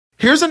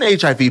Here's an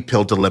HIV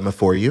pill dilemma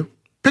for you.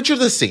 Picture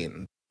the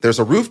scene. There's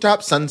a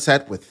rooftop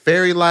sunset with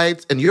fairy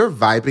lights, and you're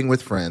vibing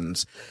with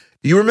friends.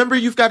 You remember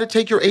you've got to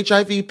take your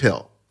HIV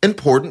pill.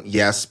 Important,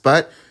 yes,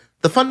 but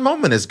the fun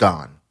moment is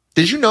gone.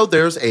 Did you know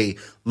there's a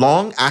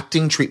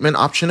long-acting treatment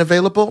option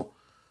available?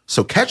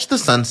 So catch the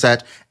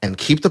sunset and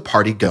keep the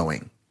party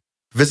going.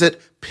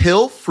 Visit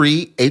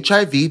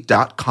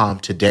pillfreehiv.com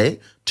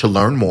today to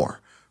learn more.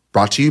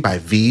 Brought to you by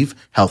ViiV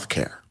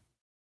Healthcare.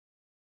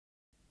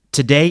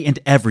 Today and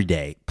every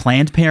day,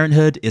 Planned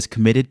Parenthood is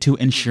committed to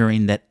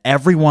ensuring that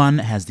everyone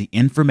has the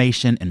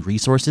information and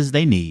resources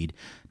they need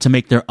to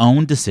make their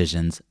own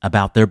decisions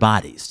about their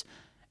bodies,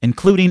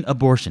 including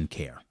abortion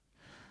care.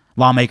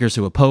 Lawmakers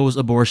who oppose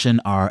abortion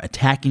are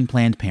attacking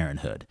Planned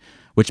Parenthood,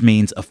 which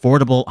means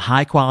affordable,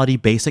 high-quality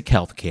basic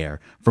health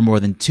care for more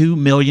than 2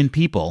 million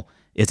people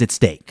is at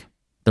stake.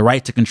 The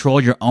right to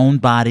control your own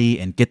body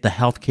and get the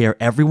health care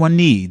everyone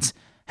needs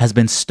has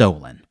been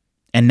stolen.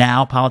 And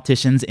now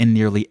politicians in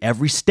nearly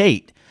every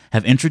state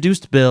have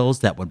introduced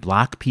bills that would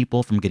block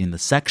people from getting the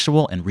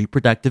sexual and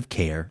reproductive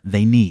care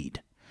they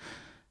need.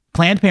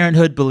 Planned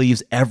Parenthood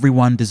believes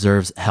everyone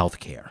deserves health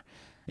care.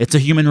 It's a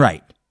human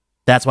right.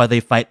 That's why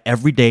they fight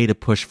every day to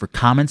push for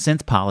common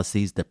sense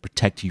policies that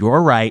protect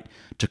your right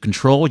to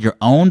control your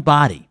own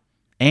body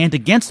and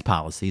against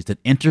policies that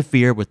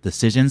interfere with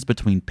decisions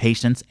between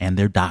patients and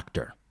their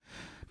doctor.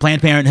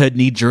 Planned Parenthood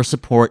needs your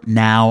support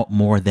now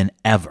more than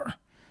ever.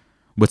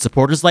 With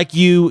supporters like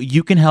you,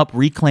 you can help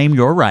reclaim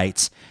your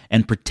rights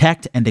and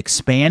protect and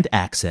expand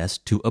access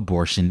to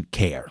abortion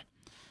care.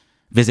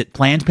 Visit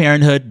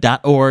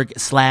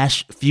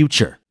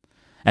PlannedParenthood.org/future.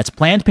 That's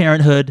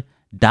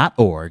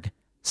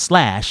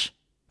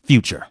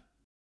PlannedParenthood.org/future.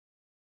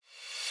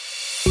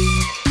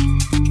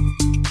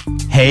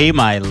 Hey,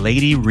 my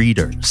lady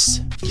readers.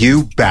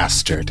 You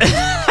bastard.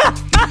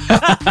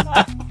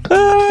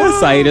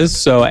 Saeed is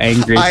so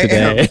angry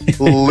today. I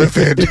am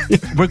livid.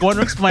 We're going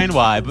to explain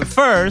why, but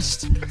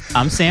first,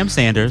 I'm Sam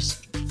Sanders.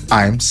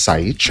 I'm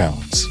Saeed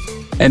Jones.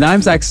 And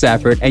I'm Zach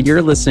Stafford, and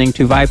you're listening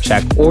to Vibe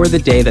Check, or the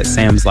day that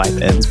Sam's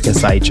life ends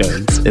because Saeed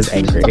Jones is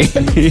angry.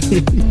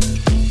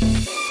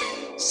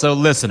 So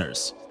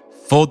listeners,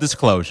 full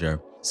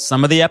disclosure,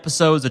 some of the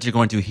episodes that you're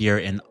going to hear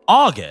in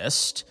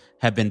August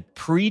have been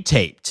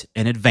pre-taped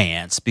in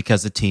advance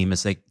because the team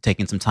is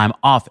taking some time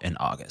off in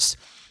August.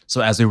 So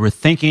as we were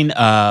thinking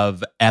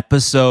of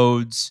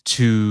episodes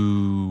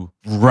to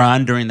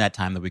run during that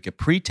time that we could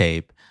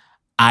pre-tape,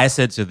 I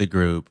said to the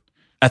group,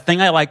 a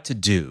thing I like to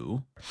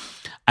do,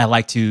 I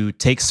like to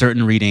take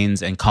certain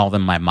readings and call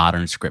them my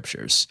modern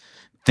scriptures.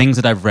 Things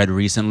that I've read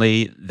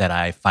recently that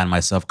I find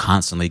myself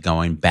constantly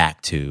going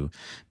back to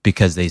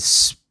because they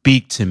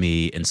speak to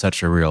me in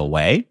such a real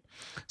way.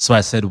 So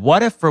I said,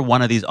 what if for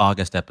one of these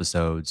August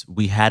episodes,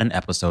 we had an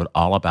episode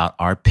all about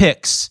our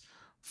picks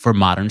for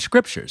modern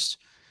scriptures?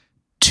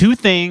 2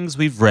 things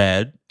we've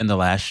read in the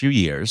last few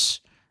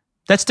years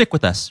that stick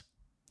with us,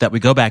 that we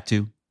go back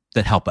to,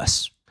 that help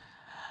us.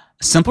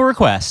 Simple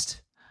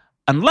request,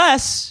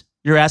 unless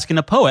you're asking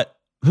a poet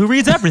who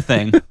reads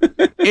everything,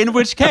 in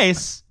which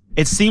case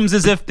it seems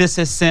as if this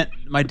has sent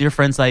my dear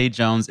friend Saeed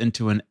Jones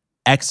into an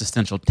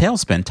existential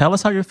tailspin. Tell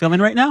us how you're feeling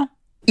right now.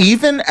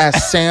 Even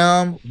as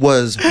Sam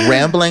was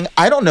rambling,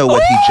 I don't know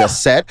what he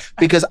just said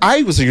because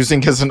I was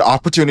using it as an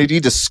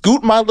opportunity to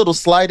scoot my little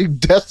sliding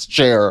desk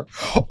chair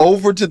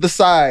over to the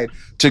side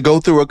to go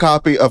through a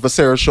copy of a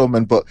Sarah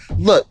Schulman book.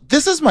 Look,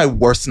 this is my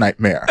worst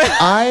nightmare.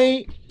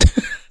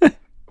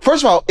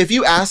 First of all, if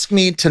you ask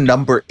me to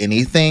number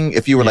anything,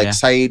 if you were like,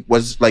 Saeed,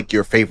 what's like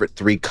your favorite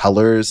 3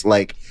 colors?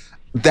 Like,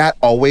 that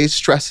always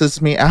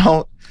stresses me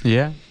out.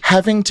 Yeah.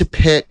 Having to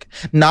pick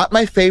not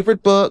my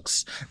favorite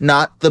books,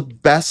 not the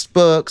best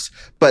books,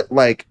 but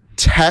like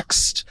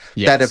text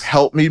that have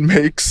helped me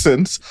make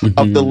sense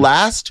of the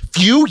last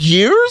few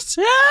years.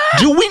 Yeah.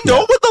 Do we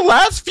know what the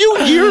last few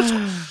years?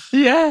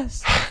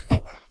 Yes.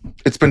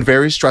 It's been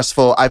very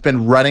stressful. I've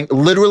been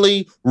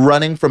literally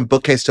running from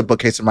bookcase to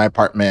bookcase in my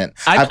apartment.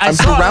 I'm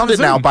surrounded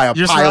now by a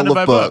pile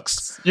of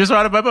books. You're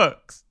surrounded by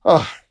books.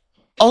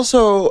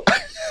 Also,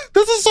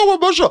 this is so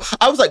emotional.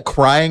 I was like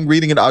crying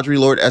reading an Audre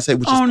Lorde essay,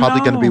 which is probably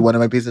going to be one of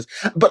my pieces.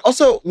 But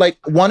also, like,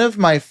 one of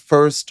my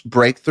first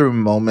breakthrough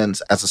moments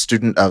as a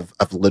student of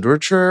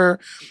literature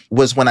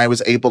was when I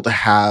was able to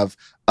have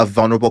a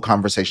vulnerable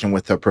conversation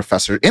with a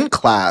professor in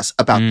class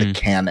about the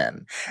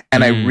canon.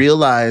 And I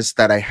realized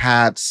that I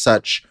had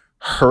such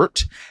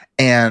hurt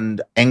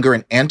and anger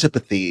and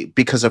antipathy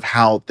because of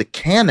how the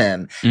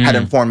canon had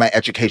informed my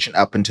education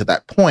up until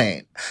that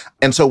point.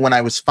 And so when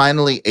I was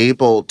finally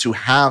able to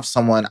have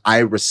someone I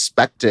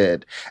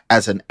respected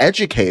as an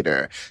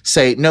educator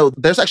say, no,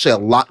 there's actually a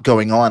lot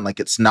going on. Like,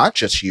 it's not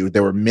just you.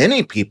 There were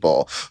many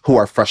people who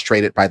are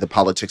frustrated by the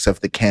politics of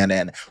the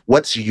canon.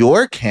 What's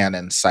your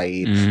canon,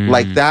 Saeed?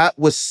 Like, that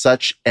was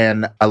such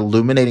an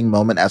illuminating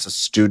moment as a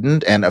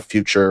student and a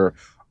future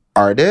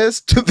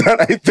artist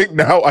that I think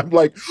now I'm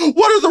like,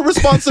 what are the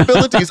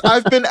responsibilities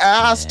I've been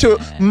asked to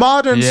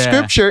modern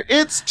scripture?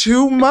 It's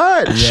too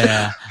much.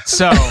 Yeah.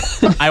 So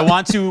I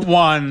want to,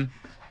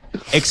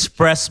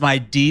 express my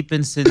deep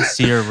and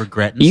sincere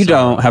regret and You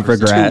don't have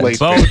regrets.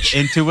 Both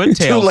into a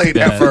tailspin. Too late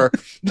ever.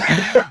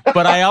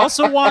 But I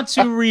also want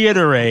to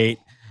reiterate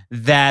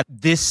that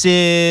this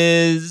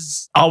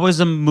is always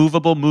a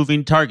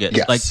moving target.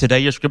 Yes. Like today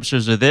your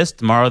scriptures are this,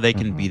 tomorrow they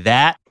can be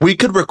that. We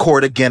could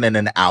record again in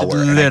an hour.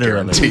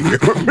 Literally.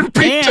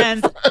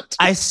 And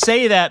I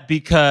say that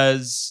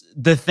because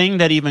the thing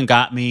that even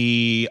got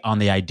me on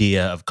the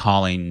idea of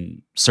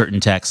calling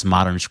certain texts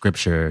modern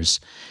scriptures,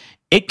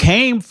 it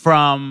came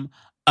from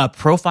a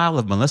profile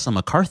of Melissa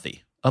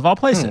McCarthy, of all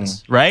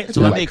places, right? So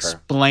let me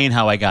explain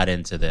how I got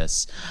into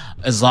this.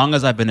 As long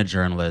as I've been a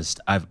journalist,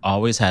 I've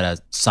always had a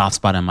soft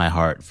spot in my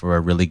heart for a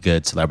really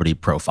good celebrity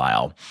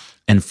profile.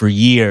 And for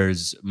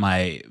years,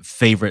 my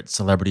favorite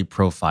celebrity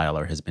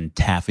profiler has been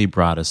Taffy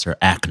Brodesser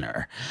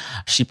Akner.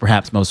 She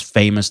perhaps most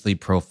famously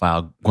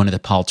profiled Gwyneth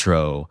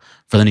Paltrow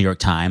for the New York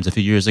Times a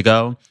few years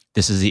ago.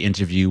 This is the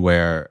interview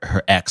where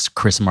her ex,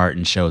 Chris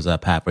Martin, shows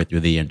up halfway through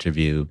the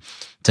interview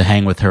to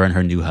hang with her and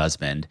her new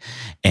husband.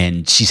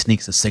 And she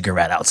sneaks a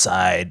cigarette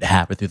outside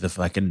halfway through the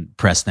fucking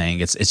press thing.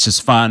 It's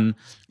just fun,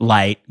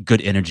 light,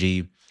 good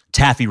energy.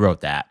 Taffy wrote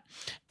that.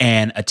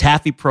 And a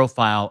Taffy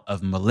profile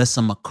of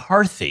Melissa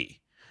McCarthy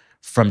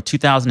from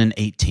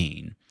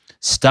 2018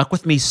 stuck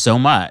with me so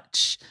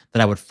much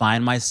that I would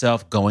find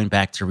myself going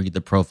back to read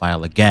the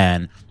profile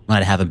again when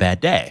I'd have a bad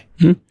day.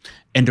 Mm-hmm.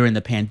 And during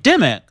the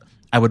pandemic,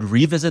 I would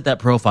revisit that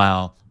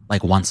profile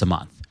like once a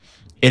month.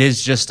 It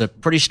is just a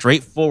pretty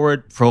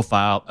straightforward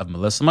profile of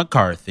Melissa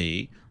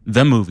McCarthy,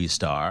 the movie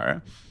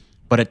star,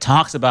 but it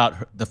talks about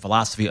the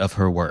philosophy of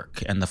her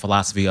work and the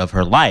philosophy of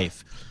her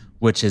life,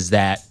 which is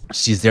that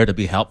she's there to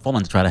be helpful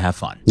and to try to have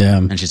fun. Yeah.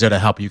 And she's there to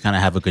help you kind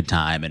of have a good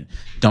time and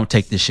don't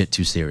take this shit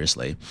too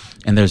seriously.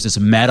 And there's this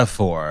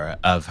metaphor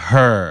of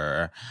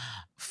her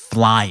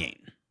flying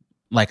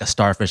like a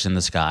starfish in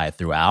the sky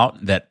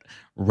throughout that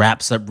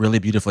wraps up really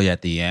beautifully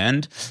at the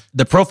end.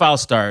 The profile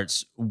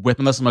starts with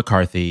Melissa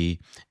McCarthy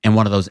in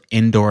one of those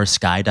indoor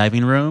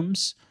skydiving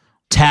rooms.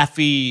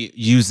 Taffy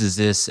uses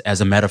this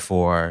as a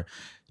metaphor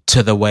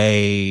to the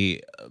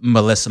way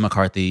Melissa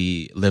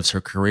McCarthy lives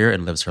her career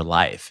and lives her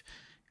life.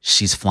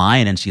 She's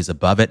flying and she's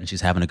above it and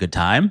she's having a good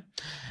time.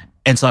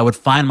 And so I would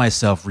find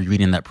myself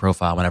rereading that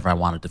profile whenever I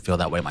wanted to feel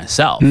that way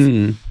myself.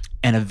 And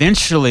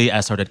eventually I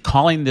started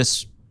calling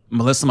this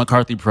Melissa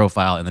McCarthy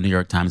profile in the New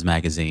York Times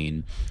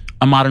Magazine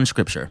a modern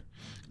scripture,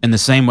 in the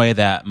same way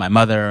that my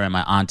mother and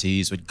my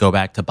aunties would go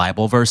back to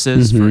Bible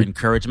verses for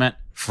encouragement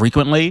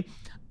frequently.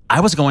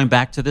 I was going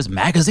back to this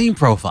magazine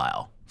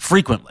profile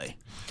frequently.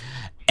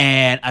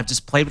 And I've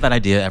just played with that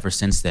idea ever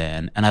since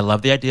then. And I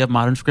love the idea of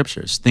modern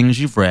scriptures,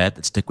 things you've read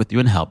that stick with you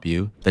and help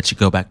you, that you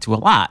go back to a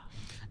lot.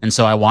 And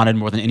so I wanted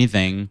more than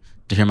anything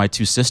to hear my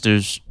two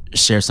sisters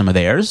share some of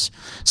theirs.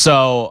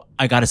 So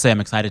I got to say, I'm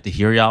excited to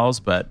hear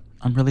y'all's, but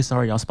I'm really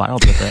sorry y'all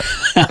spiraled with it.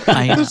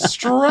 The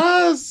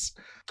stress.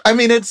 I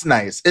mean, it's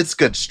nice. It's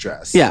good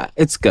stress. Yeah,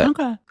 it's good.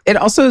 Okay. It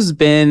also has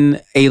been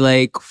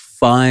a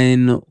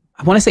fun,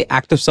 I want to say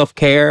act of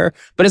self-care,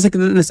 but it's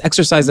this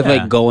exercise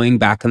of going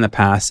back in the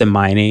past and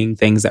mining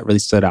things that really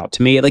stood out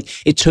to me.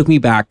 It took me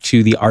back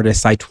to the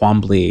artist Cy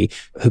Twombly,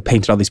 who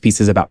painted all these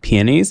pieces about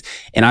peonies.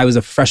 And I was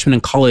a freshman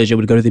in college. I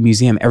would go to the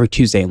museum every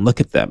Tuesday and look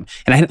at them.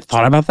 And I hadn't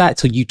thought about that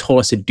until you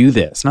told us to do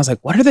this. And I was like,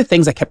 what are the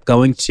things I kept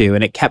going to?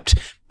 And it kept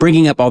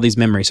bringing up all these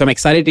memories. So I'm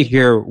excited to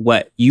hear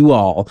what you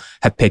all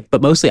have picked,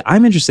 but mostly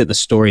I'm interested in the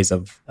stories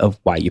of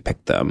why you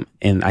picked them.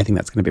 And I think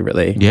that's going to be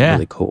really,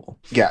 really cool.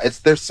 Yeah,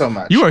 there's so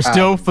much. You are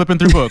still flipping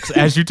through books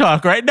as you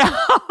talk right now.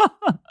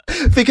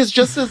 Because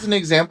just as an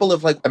example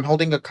of I'm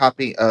holding a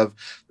copy of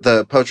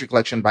the poetry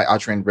collection by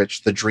Adrienne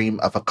Rich, The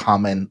Dream of a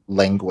Common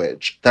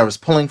Language, that I was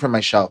pulling from my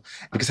shelf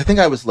because I think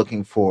I was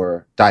looking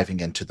for Diving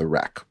into the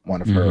Wreck,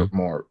 one of her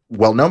more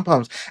well-known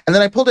poems. And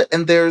then I pulled it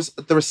and there's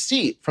the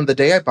receipt from the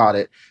day I bought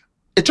it.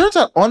 It turns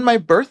out on my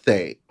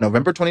birthday,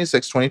 November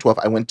 26, 2012,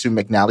 I went to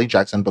McNally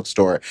Jackson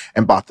bookstore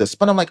and bought this.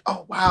 But I'm like,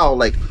 oh, wow.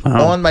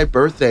 On my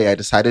birthday, I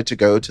decided to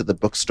go to the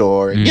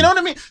bookstore. You know what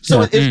I mean?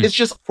 So it's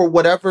just for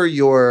whatever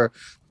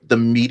the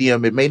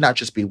medium, it may not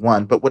just be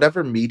one, but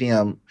whatever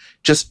medium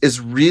just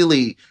is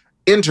really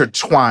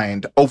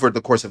intertwined over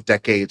the course of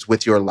decades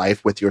with your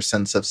life, with your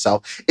sense of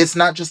self. It's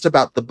not just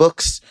about the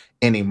books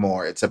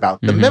anymore. It's about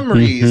the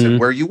memories and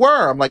where you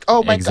were. I'm like,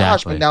 oh my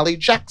gosh, McNally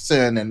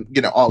Jackson and,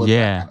 all of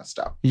that kind of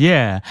stuff.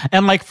 Yeah.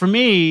 And for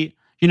me,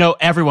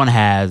 everyone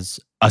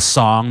has a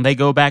song they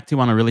go back to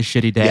on a really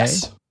shitty day.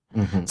 Yes.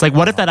 It's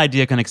what if that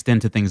idea can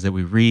extend to things that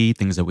we read,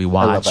 things that we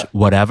watch,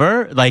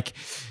 whatever?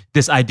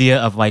 This idea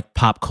of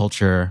pop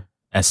culture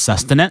as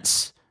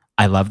sustenance.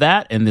 I love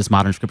that. And this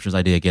modern scriptures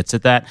idea gets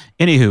at that.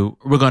 Anywho,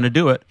 we're going to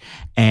do it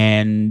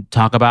and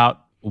talk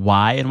about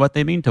why and what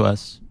they mean to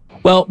us.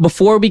 Well,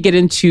 before we get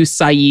into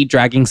Saeed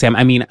dragging Sam,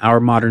 I mean our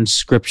modern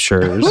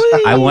scriptures,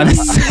 I want to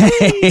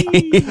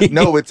say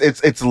no,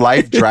 it's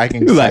life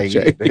dragging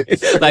Saeed.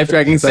 Life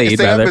dragging Saeed.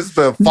 Sam is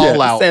the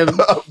fallout. Yeah,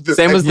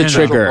 Sam was the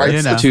trigger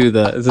to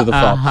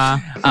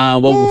the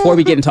fall. Well, before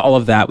we get into all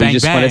of that, we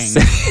just want to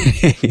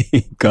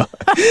say,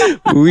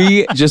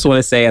 we just want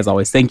to say, as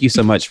always, thank you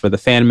so much for the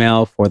fan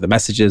mail, for the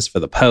messages, for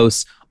the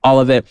posts. All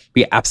of it.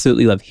 We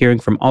absolutely love hearing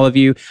from all of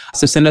you.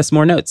 So send us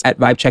more notes at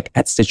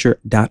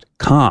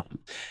vibecheck@stitcher.com.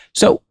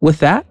 So with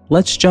that,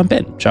 let's jump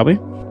in, shall we?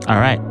 All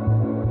right.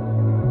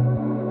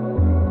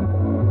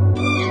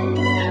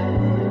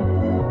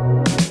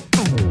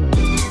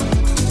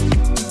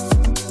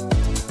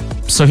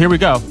 So here we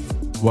go.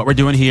 What we're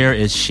doing here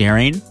is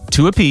sharing,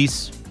 two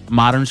apiece,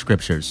 modern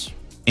scriptures.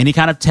 Any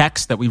kind of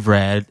text that we've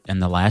read in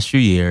the last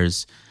few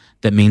years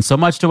that means so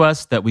much to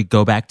us that we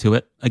go back to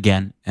it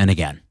again and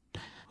again.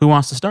 Who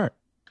wants to start?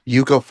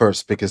 You go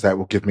first, because that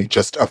will give me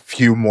just a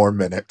few more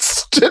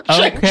minutes to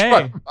change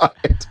my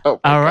mind. Oh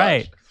my All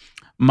right.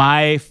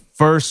 My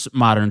first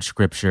modern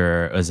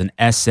scripture is an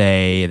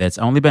essay that's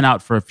only been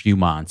out for a few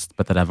months,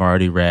 but that I've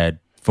already read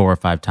 4 or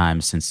 5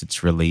 times since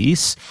its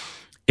release.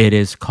 It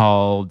is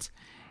called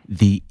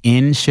The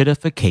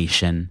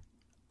Enshittification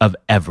of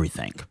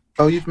Everything.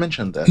 Oh, you've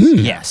mentioned this.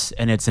 Yes,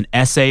 and it's an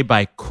essay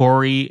by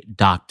Cory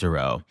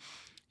Doctorow.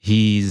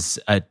 He's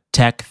a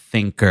tech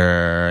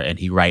thinker, and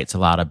he writes a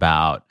lot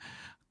about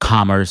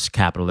commerce,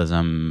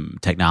 capitalism,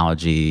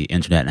 technology,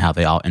 internet, and how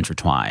they all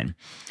intertwine.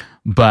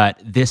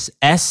 But this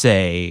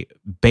essay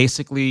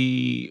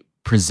basically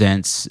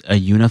presents a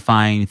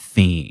unifying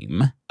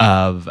theme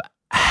of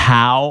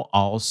how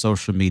all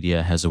social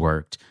media has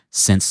worked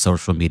since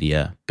social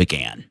media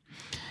began.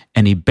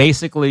 And he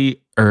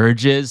basically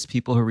urges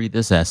people who read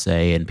this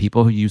essay and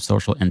people who use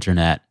social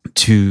internet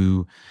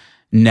to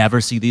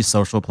never see these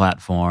social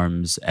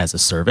platforms as a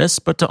service,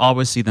 but to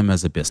always see them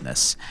as a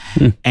business.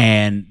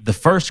 And the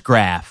first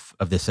graph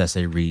of this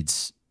essay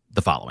reads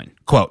the following,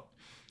 quote,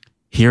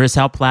 "Here is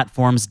how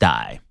platforms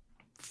die.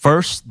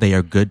 First, they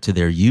are good to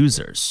their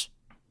users.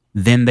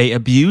 Then they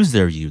abuse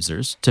their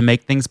users to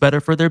make things better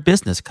for their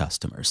business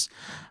customers.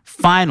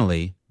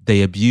 Finally,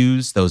 they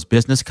abuse those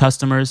business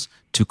customers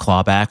to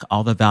claw back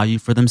all the value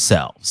for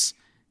themselves.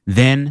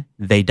 Then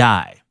they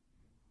die.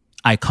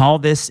 I call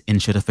this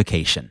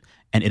enshittification,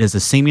 and it is a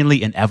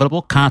seemingly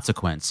inevitable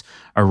consequence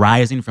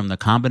arising from the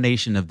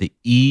combination of the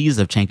ease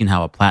of changing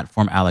how a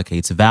platform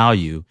allocates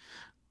value,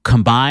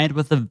 combined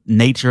with the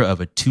nature of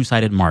a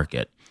two-sided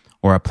market,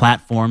 where a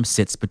platform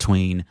sits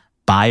between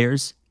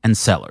buyers and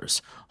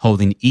sellers,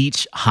 holding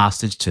each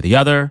hostage to the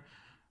other,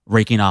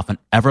 raking off an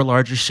ever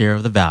larger share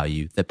of the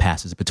value that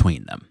passes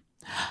between them."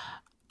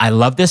 I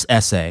love this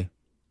essay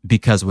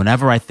because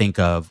whenever I think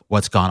of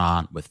what's gone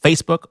on with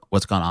Facebook,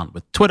 what's gone on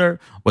with Twitter,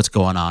 what's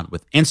going on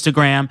with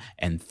Instagram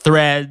and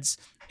Threads,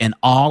 and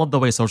all of the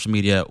way social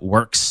media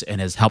works and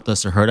has helped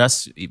us or hurt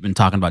us, even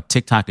talking about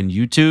TikTok and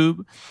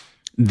YouTube,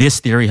 this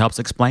theory helps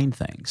explain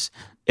things.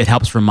 It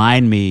helps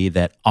remind me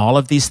that all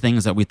of these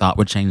things that we thought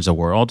would change the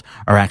world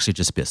are actually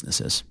just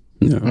businesses.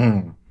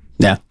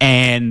 Yeah.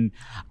 And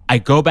I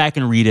go back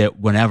and read it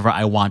whenever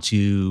I want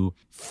to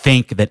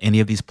think that any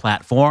of these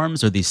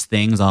platforms or these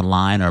things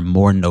online are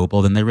more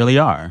noble than they really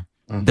are.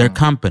 They're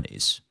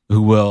companies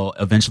who will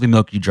eventually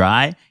milk you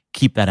dry.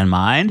 Keep that in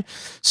mind.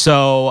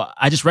 So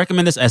I just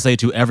recommend this essay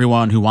to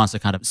everyone who wants to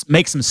kind of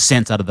make some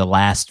sense out of the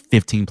last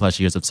 15 plus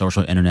years of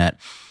social internet.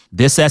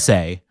 This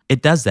essay,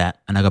 it does that,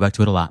 and I go back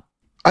to it a lot.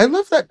 I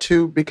love that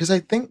too, because I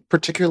think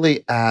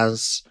particularly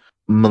as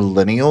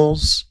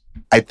millennials,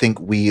 I think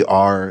we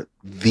are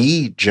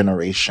the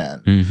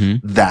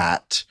generation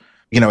that,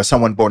 as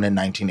someone born in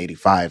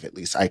 1985, at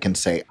least I can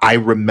say, I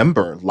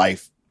remember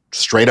life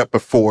straight up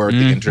before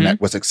the internet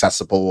was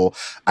accessible.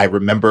 I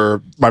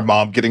remember my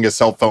mom getting a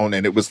cell phone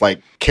and it was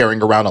like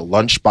carrying around a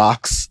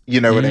lunchbox.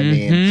 You know what I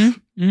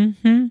mean?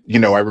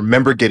 I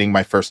remember getting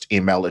my first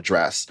email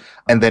address.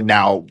 And then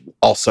now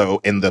also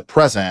in the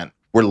present,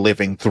 we're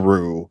living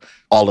through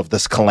all of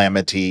this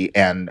calamity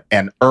and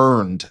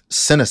earned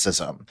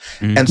cynicism.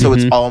 And so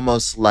it's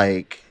almost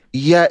like,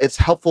 yeah, it's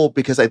helpful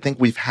because I think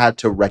we've had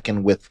to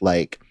reckon with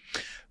like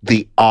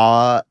the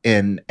awe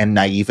and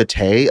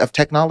naivete of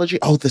technology.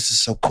 Oh, this is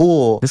so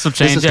cool. This will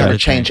change This is going to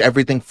change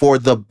everything for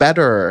the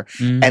better.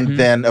 And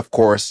then, of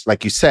course,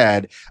 like you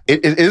said,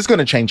 it is going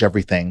to change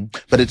everything,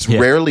 but it's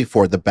rarely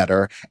for the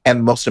better.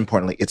 And most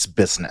importantly, it's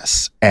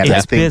business. And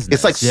I think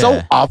it's like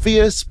so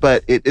obvious,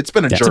 but it's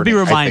been a journey, to be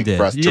reminded. I think,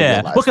 for us to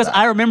realize because that.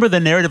 I remember the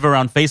narrative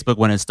around Facebook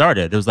when it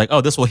started. It was like,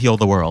 oh, this will heal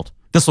the world.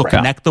 This will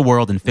connect the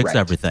world and fix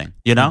everything,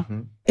 you know?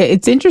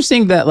 It's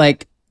interesting that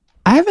like,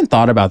 I haven't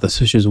thought about this,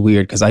 which is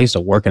weird because I used to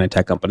work in a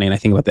tech company and I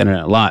think about the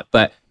internet a lot,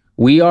 but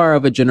we are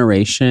of a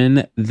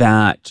generation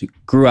that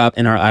grew up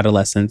in our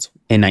adolescence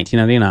in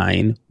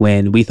 1999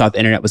 when we thought the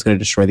internet was going to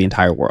destroy the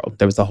entire world.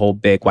 There was a whole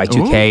big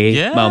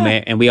Y2K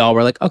moment and we all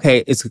were like,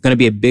 okay, it's going to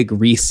be a big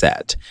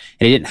reset.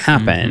 And it didn't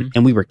happen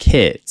and we were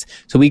kids.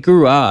 So we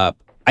grew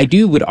up,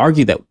 would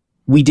argue that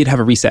we did have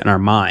a reset in our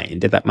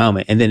mind at that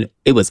moment. And then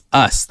it was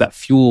us that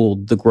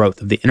fueled the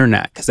growth of the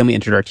internet, because then we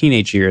entered our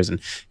teenage years and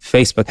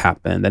Facebook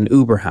happened and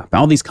Uber happened.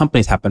 All these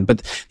companies happened,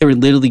 but they were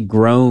literally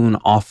grown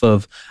off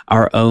of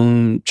our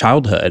own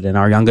childhood and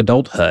our young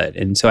adulthood.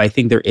 And so I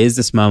think there is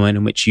this moment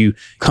in which you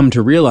come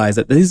to realize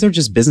that these are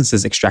just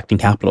businesses extracting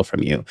capital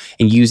from you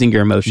and using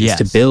your emotions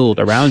to build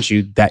around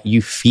you that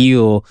you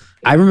feel.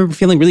 I remember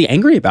feeling really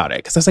angry about it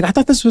because I was like, I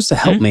thought this was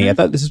supposed to help me. I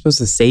thought this was supposed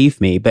to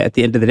save me. But at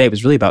the end of the day, it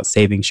was really about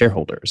saving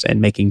shareholders and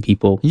making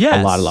people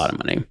a lot of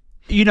money.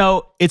 You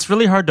know, it's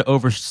really hard to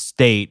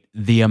overstate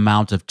the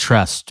amount of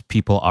trust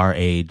people our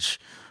age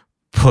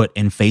put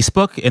in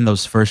Facebook in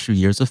those first few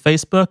years of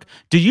Facebook.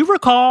 Do you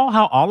recall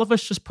how all of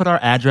us just put our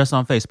address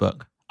on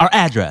Facebook? Our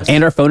address.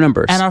 And our phone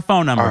numbers.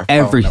 I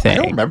Everything.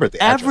 don't remember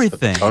the address.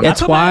 Everything.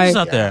 That's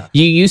why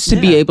you used to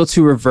be able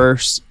to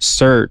reverse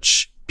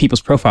search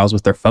people's profiles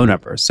with their phone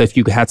numbers. So if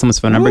you had someone's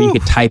phone number, you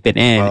could type it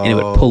in and it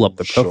would pull up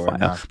the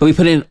profile. But we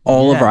put in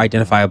all of our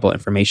identifiable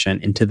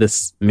information into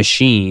this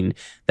machine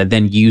that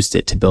then used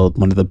it to build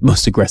one of the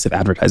most aggressive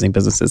advertising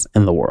businesses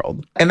in the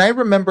world. And I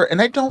remember,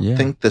 and I don't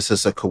think this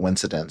is a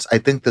coincidence. I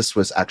think this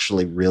was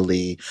actually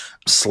really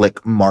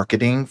slick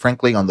marketing,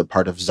 frankly, on the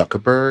part of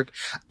Zuckerberg.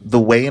 The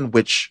way in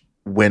which,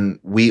 when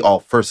we all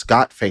first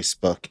got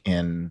Facebook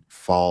in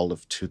fall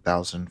of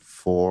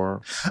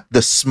 2004,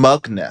 the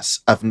smugness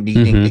of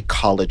needing a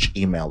college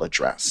email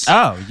address.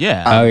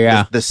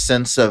 The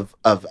sense of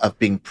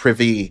being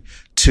privy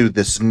to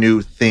this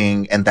new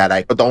thing, and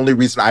that the only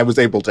reason I was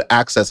able to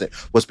access it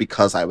was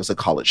because I was a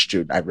college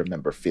student. I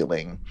remember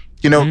feeling,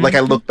 like I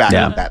look back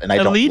on that and I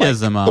don't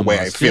elitism like the way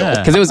I feel.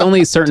 Because it was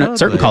only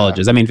certain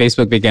colleges. I mean,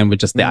 Facebook began with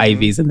just the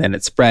Ivies and then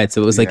it spread.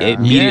 So it was like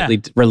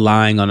immediately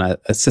relying on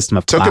a system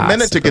of Took class. a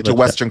minute to get to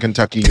Western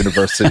Kentucky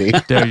University.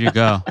 There you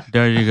go.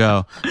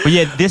 But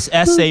yeah, this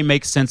essay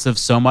makes sense of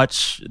so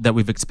much that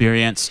we've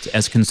experienced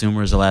as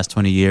consumers the last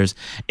 20 years.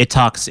 It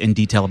talks in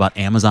detail about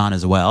Amazon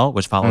as well,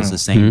 which follows the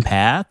same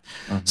path.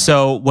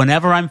 So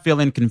whenever I'm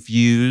feeling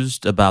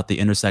confused about the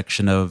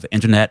intersection of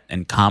internet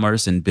and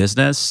commerce and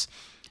business,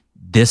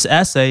 this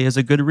essay is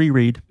a good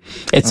reread.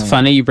 It's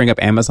funny you bring up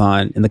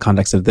Amazon in the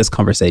context of this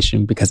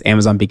conversation, because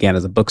Amazon began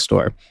as a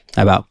bookstore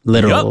about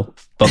literal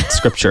book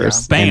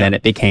scriptures. And then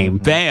it became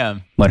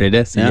what it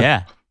is.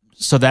 Yeah.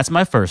 So that's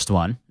my first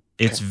one.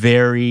 It's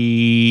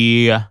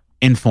very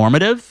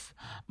informative.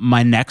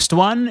 My next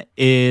one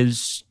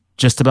is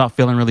just about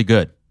feeling really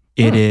good.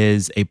 It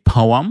is a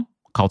poem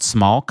called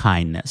Small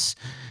Kindness.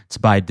 It's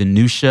by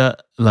Danusha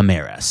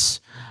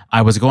Lameres.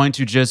 I was going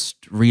to just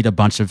read a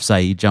bunch of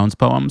Saeed Jones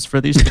poems for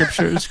these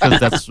scriptures because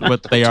that's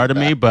what they are to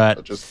me,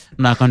 but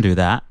I'm not going to do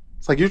that.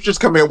 It's like you're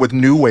just coming up with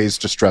new ways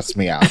to stress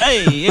me out.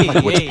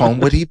 Which poem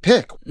would he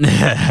pick?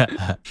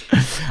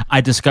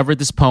 I discovered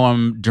this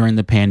poem during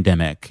the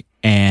pandemic,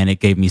 and it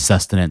gave me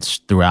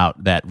sustenance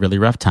throughout that really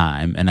rough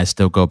time, and I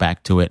still go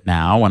back to it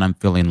now when I'm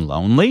feeling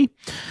lonely.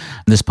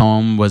 This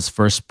poem was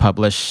first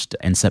published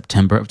in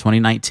September of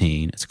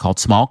 2019. It's called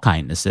Small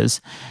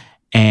Kindnesses,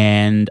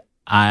 and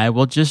I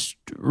will just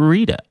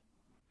read it.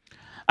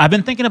 I've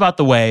been thinking about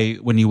the way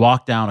when you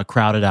walk down a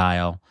crowded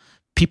aisle,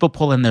 people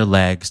pull in their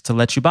legs to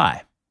let you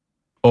by,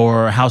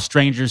 or how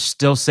strangers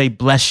still say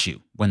bless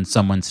you when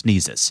someone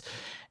sneezes,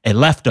 a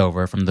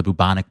leftover from the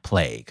bubonic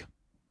plague.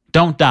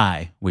 Don't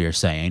die, we are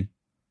saying.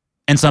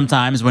 And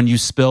sometimes when you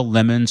spill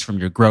lemons from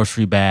your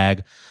grocery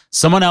bag,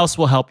 someone else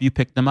will help you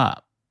pick them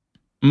up.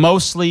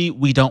 Mostly,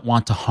 we don't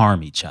want to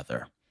harm each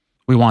other.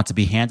 We want to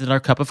be handed our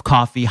cup of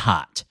coffee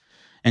hot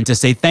and to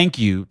say thank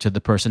you to the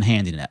person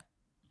handing it,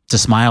 to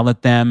smile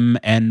at them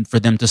and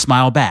for them to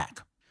smile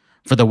back,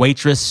 for the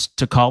waitress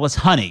to call us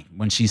honey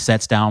when she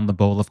sets down the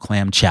bowl of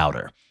clam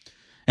chowder,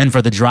 and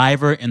for the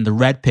driver in the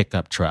red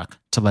pickup truck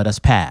to let us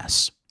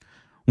pass.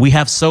 We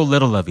have so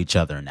little of each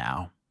other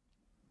now,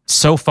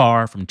 so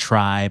far from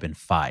tribe and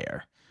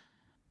fire.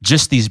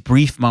 Just these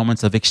brief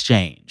moments of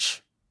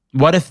exchange.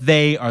 What if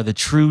they are the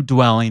true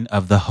dwelling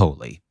of the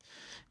holy?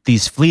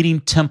 These fleeting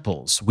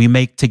temples we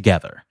make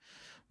together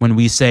when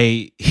we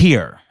say,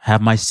 here,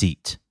 have my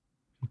seat.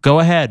 Go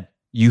ahead,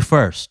 you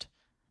first.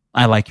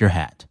 I like your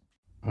hat.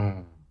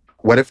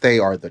 What if they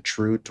are the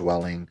true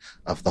dwelling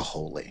of the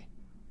holy?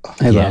 Oh,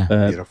 I love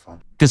that.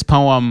 Beautiful. This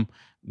poem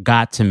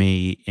got to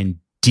me in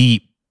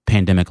deep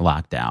pandemic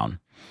lockdown,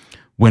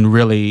 when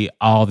really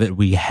all that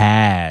we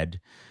had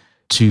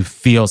to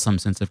feel some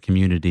sense of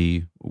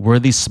community were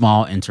these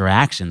small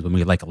interactions when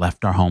we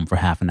left our home for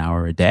half an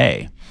hour a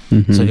day.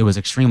 So it was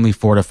extremely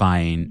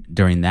fortifying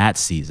during that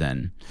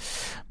season.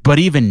 But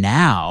even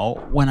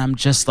now, when I'm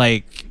just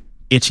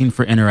itching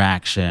for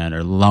interaction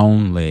or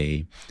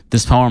lonely,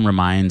 this poem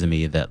reminds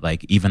me that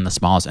even the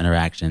smallest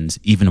interactions,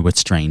 even with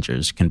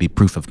strangers, can be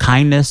proof of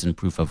kindness and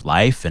proof of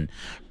life and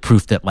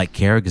proof that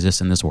care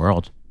exists in this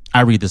world.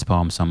 I read this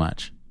poem so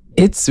much.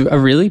 It's a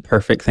really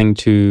perfect thing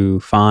to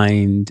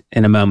find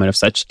in a moment of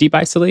such deep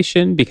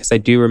isolation, because I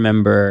do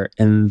remember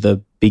in the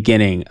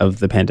beginning of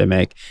the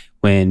pandemic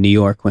when New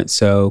York went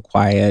so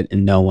quiet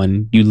and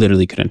you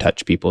literally couldn't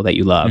touch people that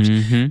you loved,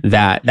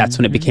 that's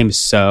when it became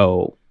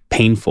so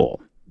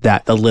painful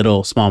the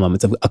little small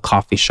moments of a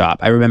coffee shop.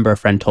 I remember a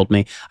friend told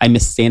me, I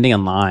miss standing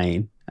in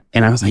line.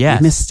 And I was like, I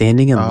miss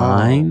standing in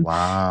line.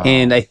 Wow.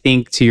 And I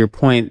think, to your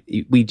point,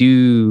 we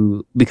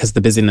do, because of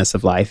the busyness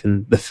of life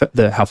and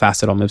the how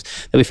fast it all moves,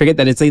 that we forget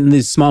that it's in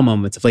these small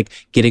moments of like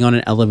getting on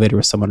an elevator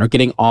with someone or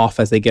getting off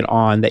as they get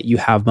on, that you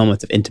have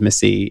moments of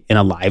intimacy and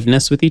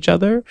aliveness with each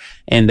other.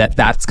 And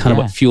that's kind of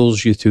what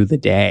fuels you through the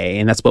day.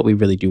 And that's what we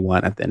really do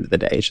want at the end of the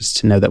day, is just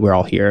to know that we're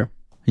all here.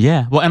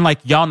 Yeah. Well, and like,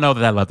 y'all know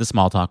that I love the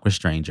small talk with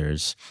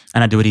strangers,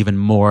 and I do it even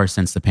more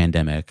since the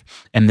pandemic.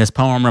 And this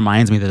poem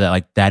reminds me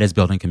that is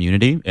building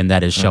community, and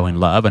that is showing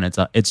love, and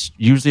it's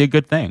usually a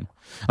good thing.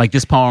 Like,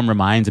 this poem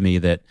reminds me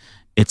that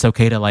it's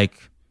okay to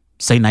like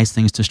say nice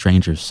things to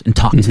strangers and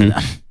talk to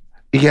them.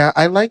 Yeah,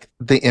 I like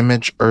the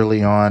image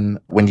early on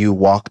when you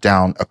walk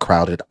down a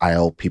crowded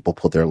aisle, people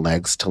pull their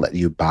legs to let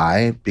you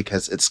by,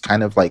 because it's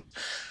kind of like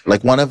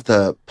one of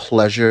the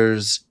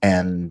pleasures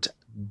and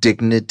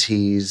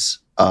dignities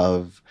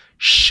of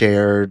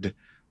shared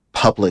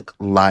public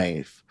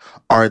life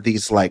are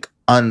these like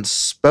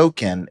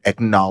unspoken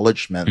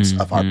acknowledgments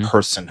of our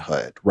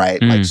personhood,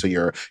 right? Like, so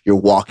you're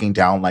walking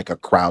down like a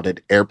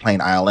crowded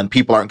airplane aisle, and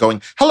people aren't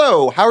going,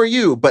 "Hello, how are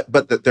you?" But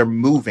they're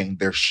moving,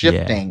 they're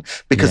shifting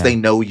because they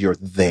know you're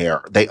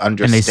there. They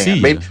understand. And they see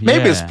you.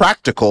 Maybe it's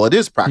practical. It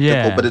is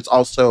practical, but it's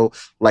also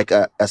like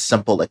a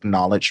simple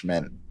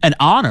acknowledgement. An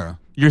honor.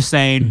 You're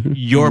saying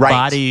your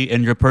body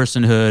and your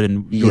personhood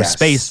and your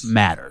space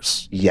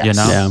matters. Yes. You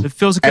know? Yeah. It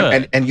feels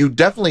good. And you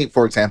definitely,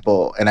 for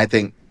example, and I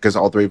think because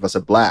all three of us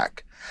are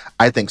Black,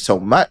 I think so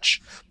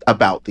much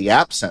about the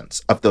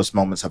absence of those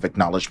moments of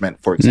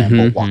acknowledgement. For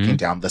example, walking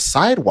down the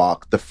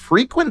sidewalk, the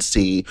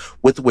frequency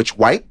with which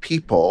white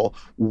people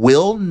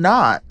will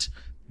not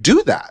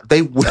do that.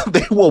 They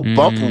will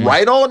bump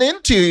right on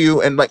into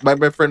you. And like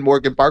my friend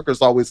Morgan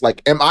Parker's always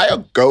like, am I a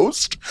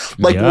ghost?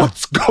 Like,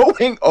 what's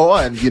going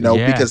on? You know,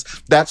 because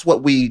that's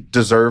what we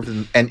deserve,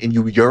 and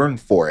you yearn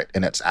for it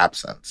in its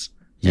absence.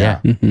 Yeah.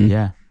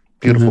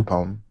 Beautiful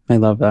poem. I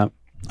love that.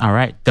 All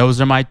right.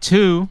 Those are my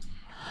two.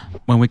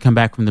 When we come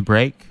back from the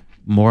break,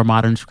 more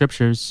modern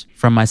scriptures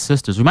from my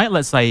sisters. We might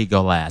let Saeed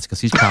go last because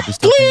he's probably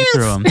still thinking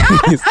through them.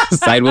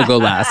 Saeed will go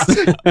last.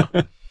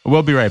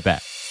 We'll be right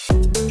back.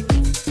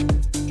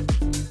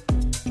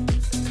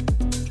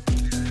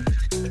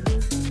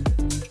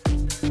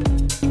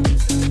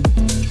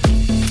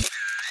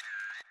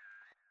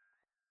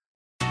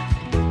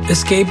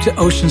 Escape to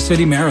Ocean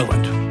City,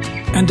 Maryland,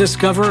 and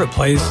discover a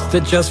place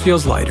that just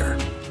feels lighter,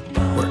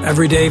 where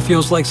every day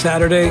feels like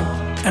Saturday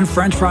and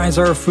French fries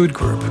are a food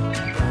group,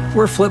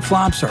 where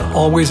flip-flops are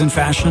always in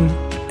fashion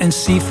and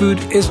seafood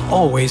is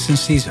always in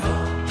season,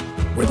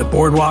 where the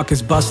boardwalk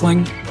is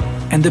bustling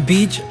and the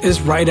beach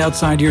is right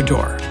outside your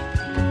door,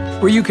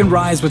 where you can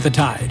rise with the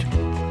tide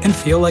and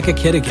feel like a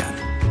kid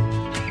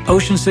again.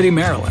 Ocean City,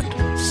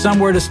 Maryland,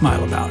 somewhere to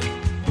smile about.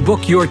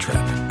 Book your trip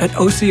at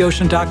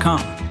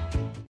OCOcean.com.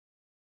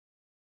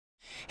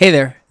 Hey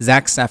there,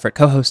 Zach Stafford,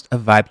 co-host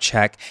of Vibe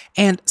Check.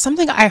 And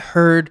something I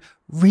heard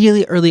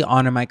really early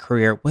on in my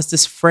career was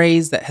this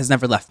phrase that has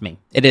never left me.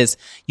 It is,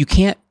 you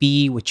can't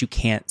be what you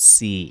can't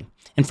see.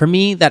 And for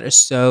me, that is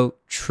so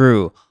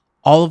true.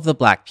 All of the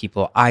Black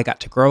people I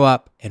got to grow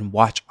up and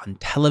watch on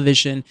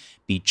television,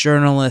 be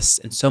journalists,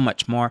 and so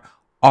much more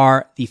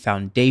are the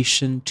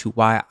foundation to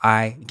why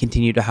I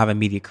continue to have a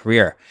media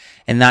career.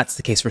 And that's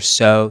the case for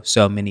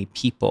so many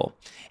people.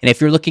 And if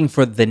you're looking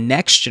for the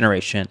next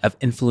generation of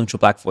influential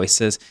Black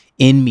voices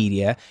in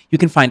media, you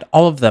can find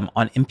all of them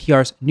on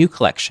NPR's new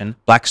collection,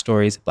 Black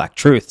Stories, Black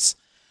Truths.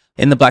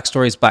 In the Black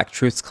Stories, Black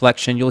Truths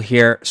collection, you'll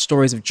hear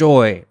stories of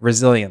joy,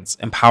 resilience,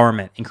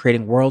 empowerment, and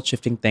creating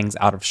world-shifting things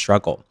out of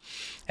struggle.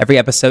 Every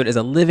episode is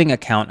a living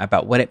account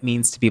about what it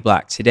means to be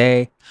Black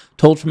today,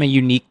 told from a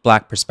unique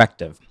Black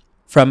perspective.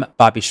 From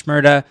Bobby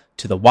Shmurda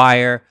to The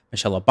Wire,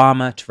 Michelle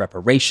Obama to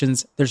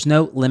reparations, there's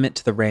no limit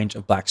to the range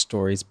of Black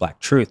stories,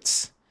 Black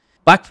truths.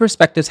 Black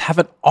perspectives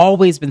haven't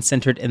always been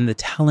centered in the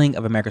telling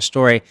of America's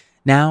story.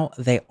 Now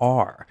they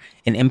are.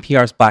 In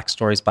NPR's Black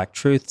Stories, Black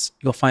Truths,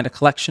 you'll find a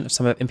collection of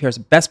some of NPR's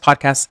best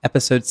podcast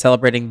episodes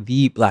celebrating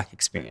the Black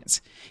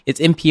experience. It's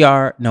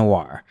NPR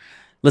Noir.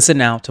 Listen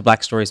now to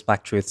Black Stories,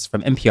 Black Truths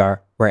from NPR,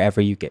 wherever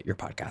you get your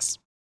podcasts.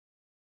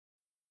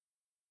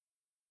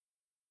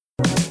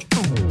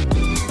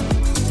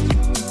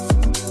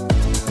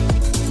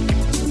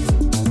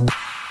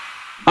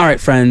 All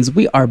right, friends,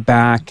 we are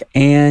back,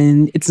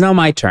 and it's now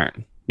my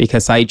turn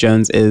because Saeed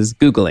Jones is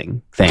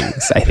Googling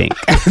things, I think,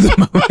 at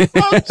the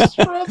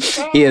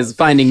moment. He is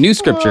finding new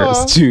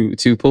scriptures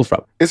to pull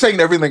from. It's saying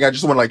everything. I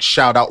just want to like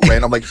shout out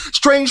random, like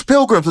Strange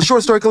Pilgrims, a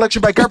short story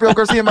collection by Gabriel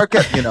Garcia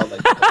Marquez. You know,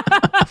 like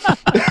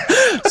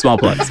small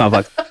plug.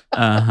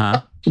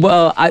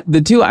 Well,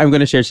 the two I'm going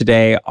to share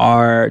today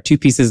are two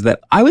pieces that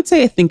I would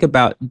say I think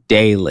about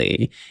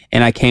daily.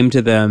 And I came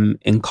to them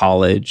in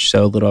college,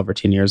 so a little over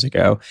 10 years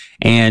ago.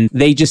 And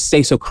they just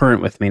stay so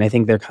current with me. And I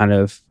think they're kind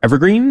of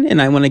evergreen.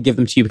 And I want to give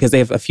them to you because they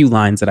have a few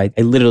lines that I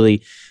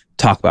literally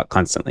talk about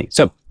constantly.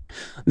 So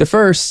The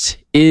first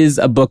is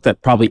a book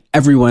that probably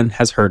everyone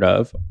has heard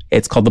of.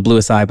 It's called The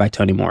Bluest Eye by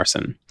Toni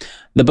Morrison.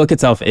 The book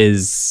itself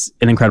is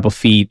an incredible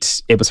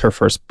feat. It was her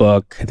first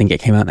book. I think it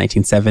came out in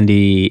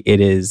 1970.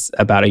 It is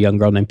about a young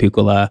girl named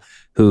Piccola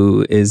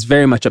who is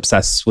very much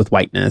obsessed with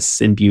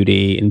whiteness and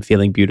beauty and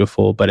feeling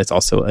beautiful, but it's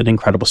also an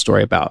incredible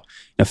story about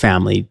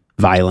family,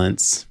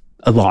 violence,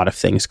 a lot of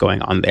things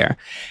going on there.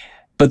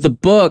 But the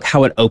book,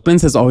 how it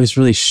opens, has always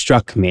really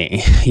struck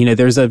me.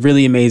 There's a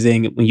really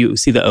amazing, when you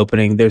see the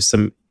opening, there's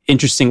some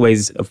interesting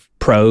ways of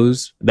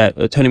prose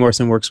that Toni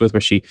Morrison works with, where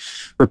she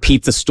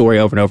repeats a story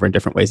over and over in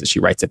different ways that she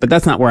writes it. But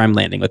that's not where I'm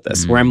landing with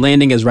this. Where I'm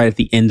landing is right at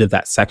the end of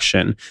that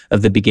section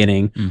of the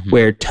beginning,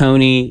 where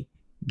Toni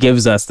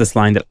gives us this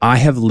line that I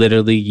have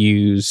literally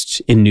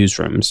used in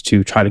newsrooms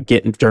to try to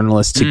get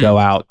journalists to go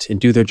out and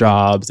do their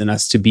jobs and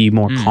us to be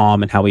more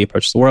calm in how we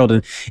approach the world.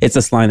 And it's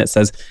this line that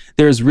says,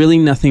 "There is really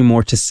nothing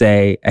more to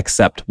say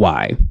except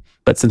why.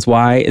 But since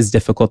why is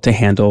difficult to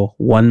handle,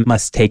 one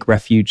must take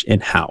refuge in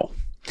how."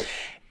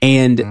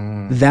 And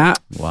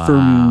that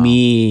for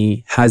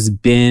me has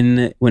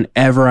been,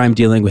 whenever I'm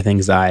dealing with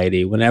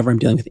anxiety, whenever I'm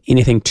dealing with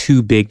anything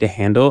too big to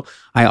handle,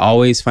 I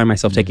always find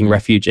myself taking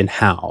refuge in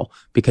how,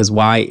 because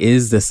why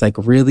is this like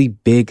really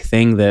big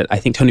thing that I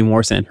think Toni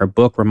Morrison in her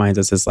book reminds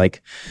us is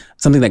like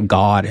something that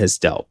God has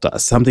dealt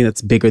us, something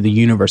that's bigger, the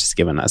universe has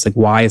given us. Like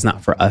why is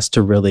not for us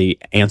to really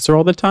answer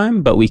all the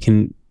time, but we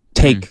can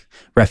take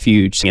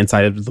refuge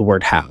inside of the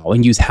word how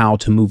and use how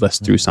to move us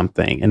through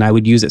something. And I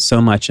would use it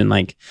so much in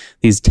like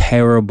these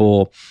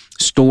terrible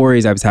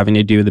stories I was having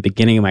to do at the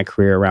beginning of my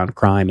career around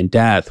crime and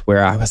death,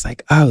 where I was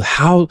like,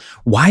 oh,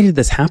 why did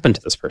this happen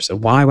to this person?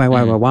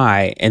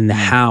 Why? And the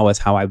how is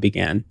how I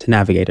began to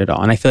navigate it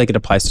all. And I feel like it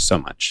applies to so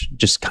much.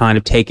 Just kind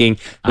of taking,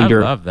 when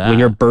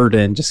you're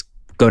burdened, just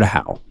go to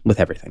how with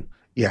everything.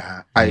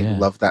 Yeah, I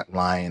love that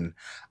line.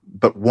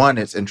 But one,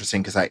 it's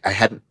interesting because I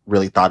hadn't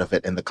really thought of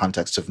it in the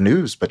context of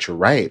news, but you're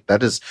right.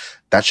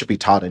 That should be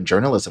taught in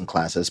journalism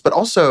classes. But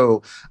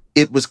also,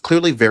 it was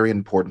clearly very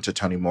important to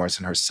Toni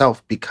Morrison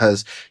herself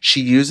because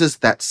she uses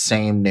that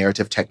same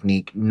narrative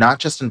technique, not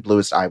just in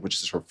Bluest Eye, which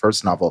is her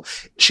first novel.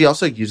 She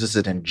also uses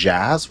it in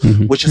Jazz,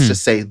 which is to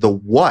say the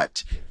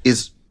what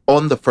is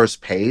on the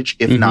first page,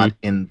 if not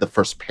in the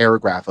first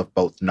paragraph of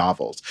both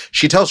novels.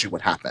 She tells you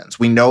what happens.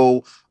 We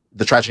know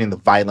the tragedy and the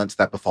violence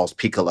that befalls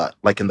Piccola,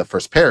 like in the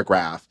first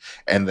paragraph.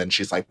 And then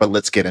she's like, but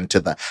let's get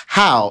into the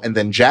how. And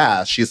then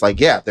Jazz, she's like,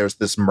 yeah, there's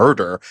this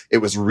murder. It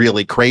was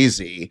really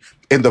crazy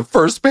in the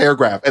first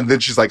paragraph. And then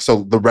she's like,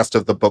 so the rest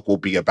of the book will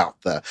be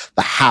about the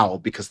how,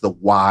 because the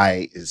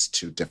why is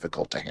too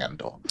difficult to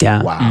handle.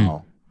 Yeah.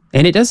 Wow.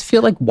 And it does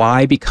feel like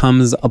why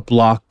becomes a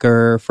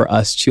blocker for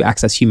us to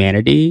access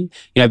humanity.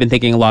 I've been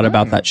thinking a lot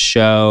about that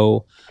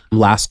show,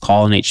 Last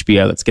Call on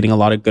HBO, that's getting a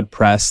lot of good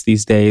press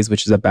these days,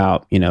 which is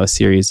about, a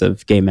series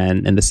of gay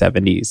men in the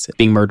 70s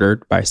being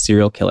murdered by a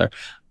serial killer.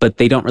 But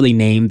they don't really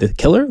name the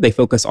killer. They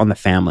focus on the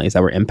families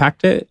that were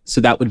impacted. So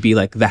that would be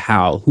like the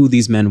how, who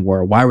these men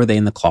were, why were they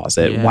in the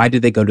closet, why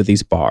did they go to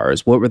these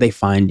bars, what were they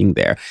finding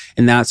there?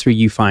 And that's where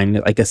you find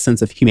like a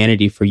sense of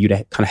humanity for you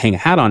to kind of hang a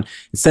hat on,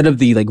 instead of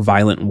the like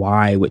violent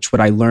why, which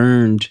what I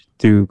learned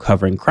through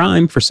covering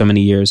crime for so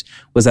many years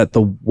was that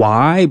the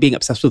why, being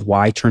obsessed with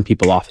why, turned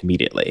people off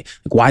immediately.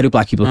 Like, why do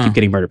Black people keep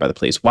getting murdered by the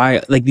police?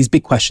 Why, like, these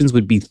big questions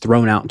would be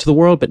thrown out into the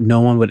world, but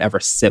no one would ever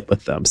sit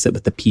with them, sit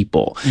with the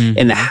people.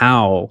 And the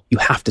how, you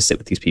have to sit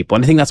with these people.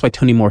 And I think that's why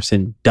Toni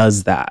Morrison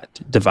does that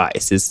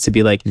device, is to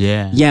be like,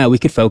 yeah, we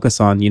could focus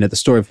on, the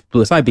story of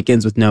Bluest Eye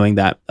begins with knowing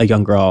that a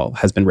young girl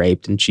has been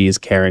raped and she is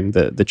carrying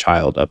the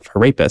child of her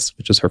rapist,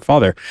 which was her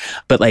father.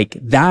 But like,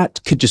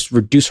 that could just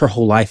reduce her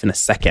whole life in a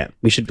second.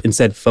 We should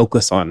instead focus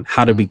on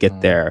how did we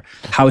get there?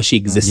 How is she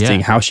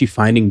existing? How is she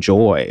finding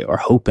joy or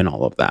hope in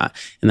all of that?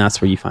 And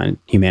that's where you find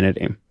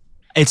humanity.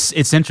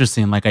 It's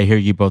interesting. Like, I hear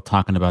you both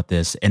talking about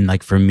this, and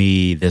like for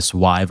me, this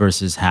why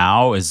versus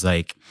how is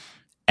like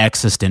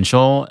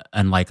existential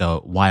and like a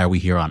why are we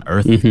here on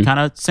earth kind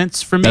of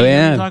sense for me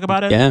when you talk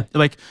about it. Yeah.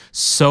 Like,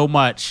 so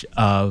much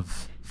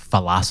of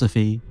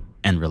philosophy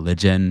and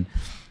religion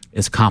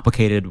is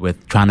complicated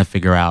with trying to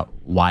figure out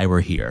why we're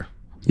here.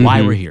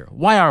 Why we're here.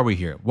 Why are we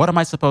here? What am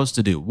I supposed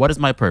to do? What is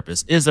my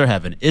purpose? Is there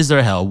heaven? Is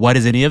there hell? What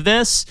is any of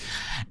this?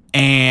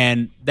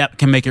 And that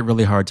can make it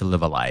really hard to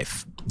live a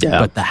life. Yeah.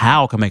 But the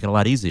how can make it a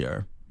lot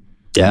easier.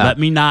 Yeah. Let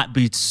me not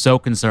be so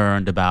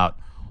concerned about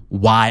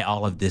why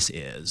all of this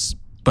is,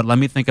 but let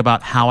me think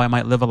about how I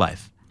might live a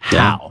life.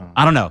 How?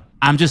 I don't know.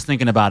 I'm just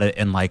thinking about it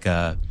in like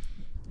a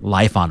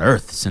life on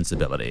earth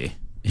sensibility.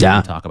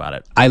 Yeah. Talk about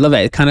it. I love it.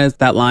 It kind of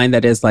that line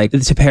that is like,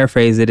 to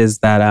paraphrase it, is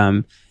that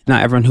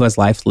not everyone who has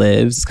life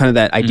lives. It's kind of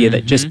that idea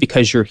that just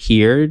because you're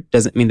here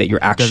doesn't mean that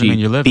you're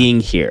actually being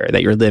here,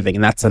 that you're living.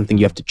 And that's something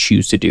you have to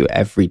choose to do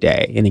every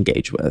day and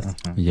engage with.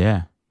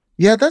 Yeah.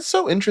 Yeah, that's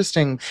so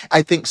interesting.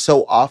 I think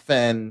so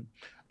often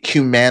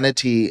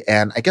humanity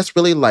and I guess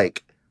really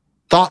like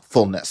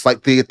thoughtfulness,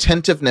 like the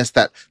attentiveness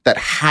that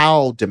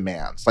how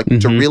demands, like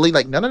to really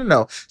like,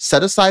 no.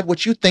 Set aside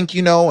what you think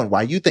you know and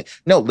why you think.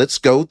 No, let's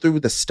go through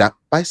the step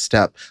by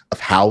step of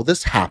how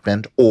this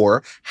happened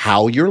or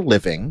how you're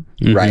living,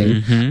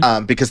 right?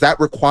 Because that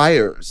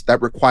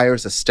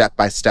requires a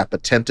step-by-step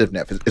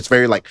attentiveness. It's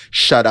very like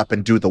shut up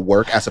and do the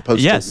work as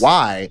opposed to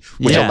why,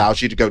 which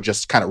allows you to go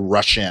just kind of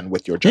rush in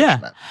with your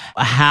judgment.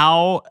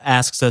 How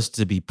asks us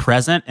to be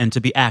present and to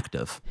be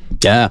active.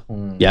 Yeah.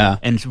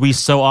 And we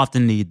so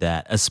often need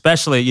that,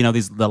 especially,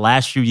 the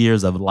last few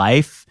years of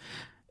life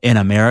in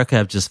America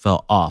have just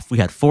felt off. We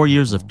had 4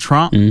 years of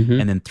Trump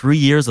and then 3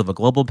 years of a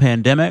global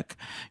pandemic.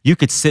 You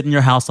could sit in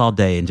your house all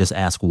day and just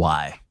ask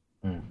why.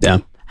 Yeah.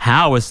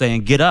 How is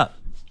saying, get up,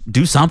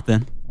 do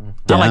something.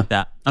 I like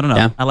that. I don't know.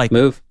 Yeah. I like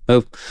move.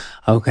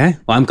 Okay.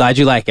 Well, I'm glad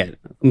you like it.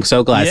 I'm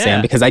so glad,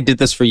 Sam, because I did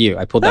this for you.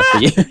 I pulled that for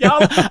you.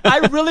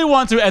 I really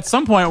want to, at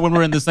some point when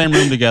we're in the same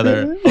room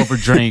together over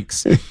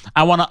drinks,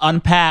 I want to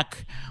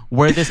unpack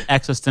where this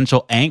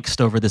existential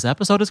angst over this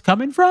episode is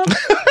coming from.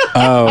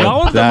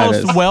 Y'all are the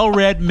most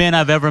well-read men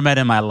I've ever met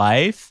in my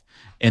life.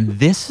 And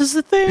this is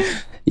the thing?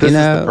 This is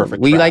the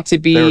perfect we trap. like to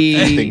be... There are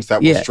a few things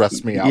that will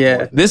stress me out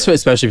more. This was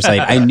especially for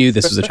Saeed. I knew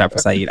this was a trap for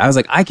Saeed. I was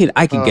like, I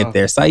can get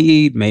there.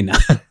 Saeed may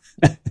not.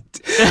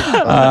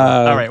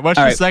 All right. What's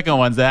your second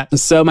one, Zach?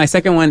 So my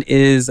second one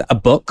is a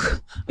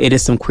book. It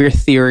is some queer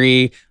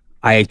theory.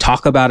 I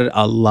talk about it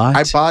a lot.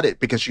 I bought it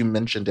because you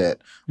mentioned it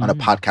on a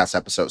podcast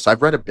episode. So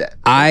I've read a bit.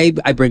 I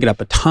bring it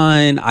up a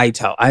ton.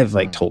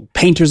 I've told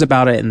painters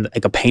about it, and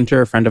like a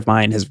painter, a friend of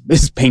mine has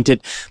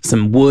painted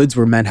some woods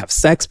where men have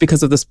sex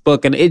because of this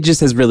book. And it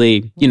just has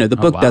really, the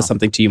book does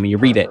something to you when you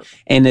read it.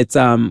 And it's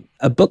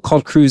a book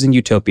called Cruising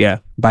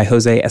Utopia by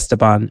Jose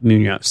Esteban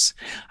Munoz.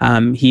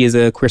 He is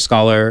a queer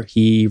scholar.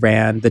 He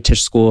ran the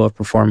Tisch School of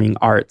Performing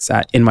Arts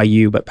at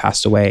NYU, but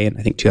passed away in,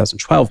 I think,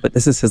 2012. But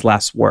this is his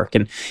last work.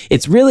 And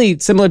it's really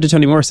similar to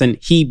Toni Morrison.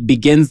 He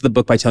begins the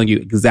book by telling you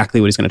exactly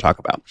what he's going to talk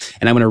about.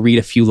 And I'm going to read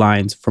a few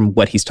lines from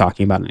what he's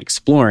talking about and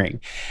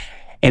exploring.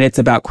 And it's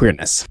about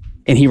queerness.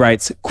 And he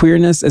writes,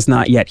 "Queerness is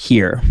not yet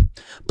here.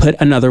 Put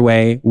another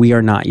way, we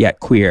are not yet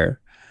queer.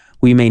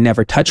 We may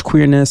never touch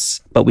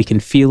queerness, but we can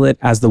feel it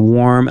as the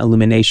warm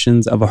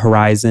illuminations of a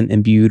horizon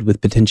imbued with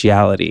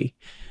potentiality.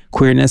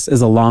 Queerness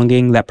is a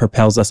longing that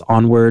propels us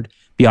onward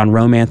beyond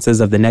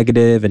romances of the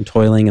negative and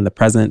toiling in the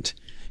present.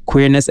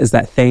 Queerness is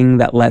that thing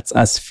that lets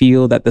us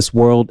feel that this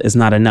world is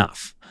not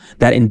enough,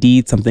 that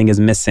indeed something is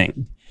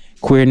missing.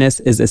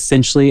 Queerness is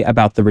essentially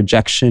about the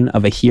rejection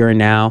of a here and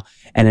now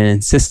and an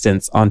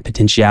insistence on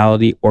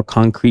potentiality or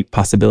concrete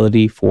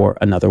possibility for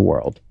another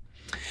world."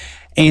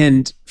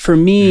 And for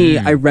me,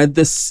 I read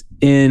this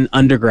in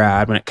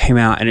undergrad when it came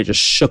out, and it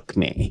just shook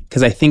me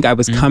because I think I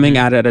was coming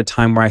at it at a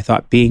time where I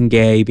thought being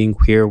gay, being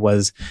queer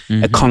was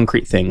a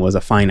concrete thing, was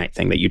a finite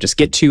thing that you just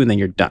get to and then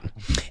you're done.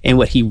 And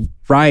what he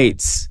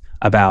writes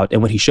about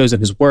and what he shows in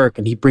his work,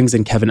 and he brings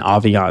in Kevin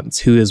Aviance,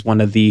 who is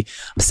one of the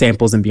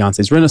samples in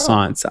Beyonce's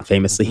Renaissance.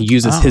 Famously, he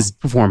uses his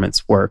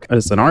performance work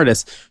as an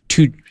artist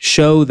to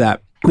show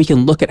that we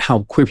can look at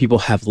how queer people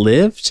have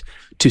lived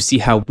to see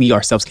how we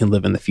ourselves can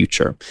live in the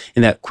future.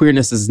 And that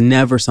queerness is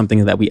never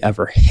something that we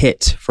ever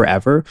hit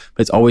forever,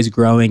 but it's always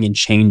growing and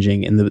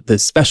changing. And the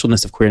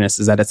specialness of queerness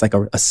is that it's like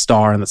a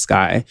star in the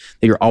sky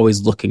that you're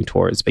always looking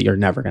towards, but you're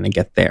never going to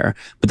get there.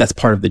 But that's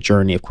part of the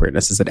journey of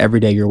queerness, is that every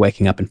day you're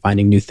waking up and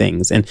finding new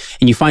things. And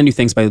you find new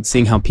things by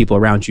seeing how people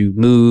around you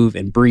move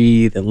and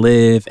breathe and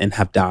live and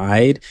have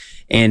died.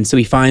 And so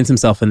he finds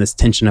himself in this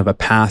tension of a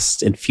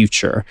past and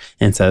future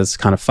and says,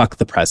 kind of, fuck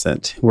the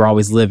present. We're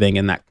always living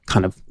in that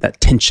kind of that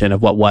tension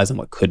of what was and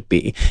what could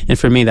be. And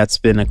for me, that's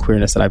been a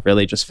queerness that I've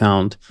really just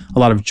found a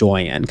lot of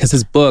joy in, because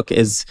his book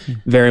is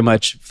very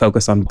much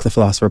focused on the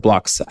philosopher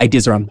Bloch's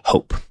ideas around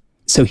hope.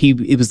 So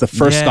it was the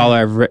first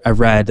scholar I've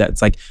read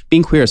that's like,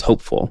 being queer is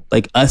hopeful.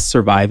 Like, us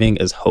surviving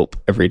is hope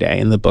every day.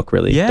 And the book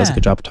really does a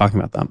good job of talking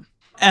about that.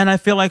 And I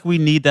feel like we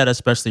need that,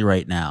 especially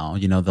right now.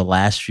 The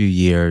last few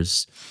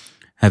years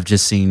have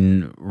just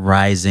seen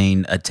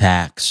rising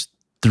attacks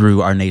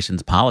through our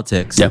nation's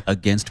politics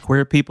against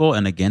queer people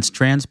and against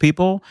trans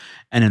people.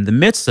 And in the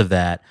midst of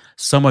that,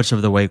 so much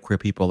of the way queer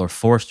people are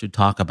forced to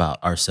talk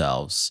about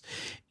ourselves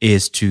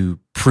is to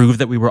prove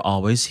that we were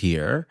always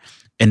here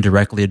and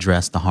directly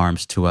address the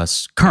harms to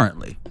us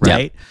currently,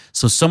 right?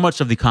 So much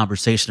of the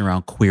conversation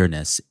around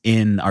queerness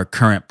in our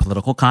current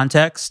political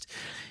context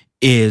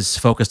is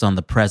focused on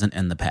the present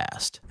and the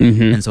past.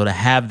 And so to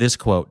have this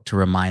quote to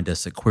remind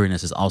us that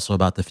queerness is also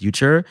about the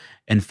future,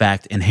 in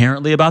fact,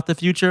 inherently about the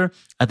future,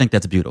 I think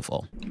that's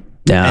beautiful.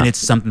 Yeah. And it's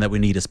something that we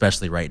need,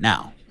 especially right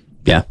now.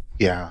 Yeah.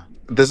 Yeah.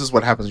 This is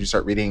what happens when you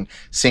start reading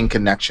Seeing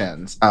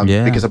Connections.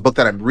 Because a book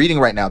that I'm reading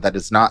right now that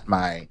is not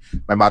my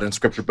modern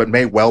scripture, but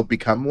may well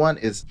become one,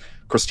 is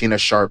Christina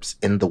Sharp's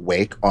In the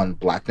Wake on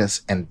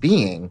Blackness and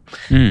Being.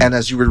 And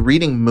as you were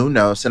reading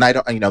Munoz, and I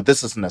don't,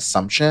 this is an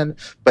assumption,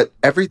 but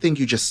everything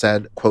you just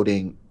said,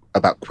 quoting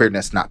about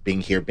queerness not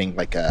being here, being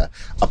like a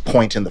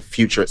point in the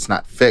future, it's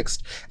not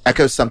fixed,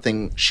 echoes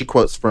something she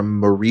quotes from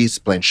Maurice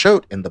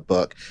Blanchot in the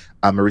book.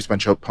 Maurice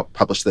Blanchot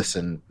published this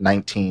in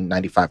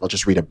 1995. I'll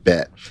just read a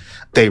bit.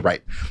 They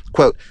write,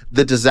 quote,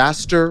 "The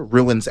disaster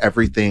ruins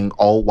everything,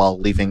 all while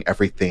leaving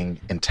everything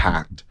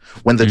intact.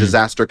 When the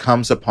disaster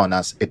comes upon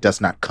us, it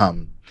does not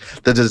come.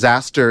 The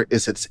disaster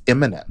is its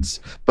imminence,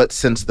 but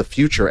since the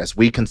future as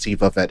we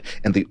conceive of it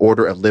in the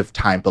order of lived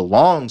time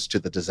belongs to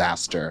the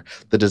disaster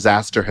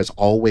has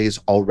always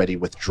already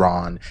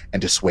withdrawn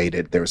and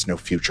dissuaded. There is no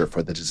future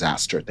for the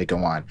disaster." They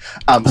go on.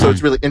 So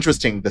it's really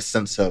interesting, the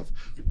sense of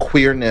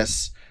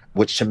queerness,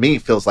 which to me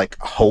feels like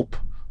hope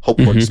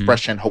for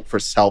expression, hope for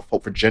self,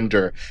 hope for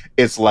gender,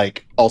 is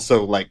like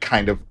also like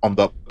kind of on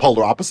the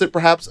polar opposite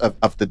perhaps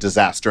of the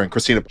disaster. And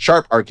Christina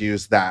Sharp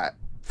argues that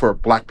for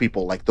Black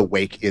people, like the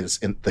wake is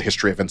in the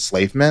history of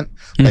enslavement.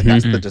 Like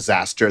that's the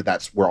disaster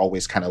that's we're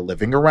always kind of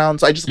living around.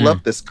 So I just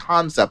love this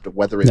concept of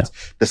whether it's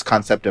this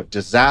concept of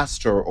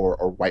disaster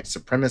or white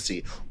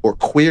supremacy or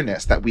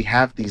queerness, that we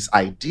have these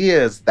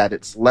ideas that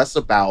it's less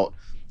about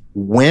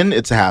when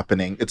it's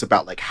happening, it's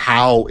about like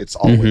how it's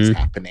always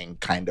happening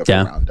kind of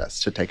around us,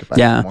 to take it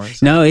back more.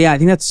 So. No, yeah, I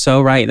think that's so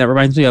right. That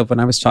reminds me of when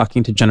I was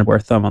talking to Jenna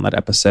Wortham on that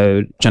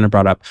episode. Jenna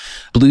brought up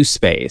blue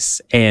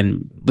space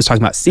and was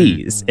talking about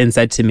seas and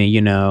said to me, you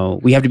know,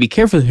 we have to be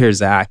careful here,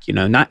 Zach. You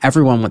know, not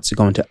everyone wants to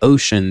go into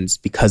oceans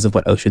because of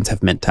what oceans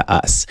have meant to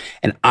us.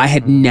 And I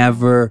had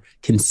never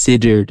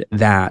considered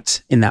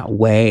that in that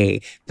way,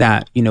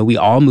 that, you know, we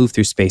all move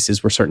through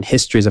spaces where certain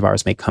histories of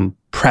ours may come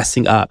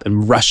pressing up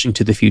and rushing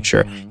to the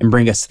future and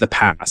bring us to the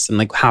past. And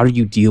like, how do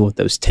you deal with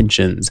those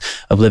tensions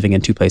of living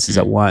in two places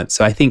at once?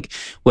 So I think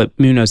what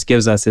Munoz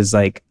gives us is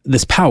like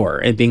this power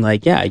and being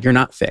like, yeah, you're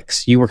not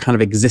fixed. You were kind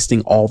of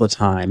existing all the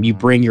time. You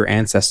bring your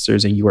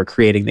ancestors and you are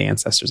creating the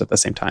ancestors at the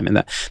same time. And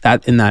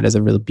that is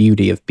a real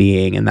beauty of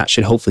being. And that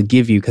should hopefully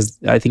give you, because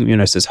I think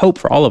Munoz's hope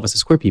for all of us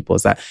as queer people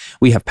is that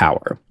we have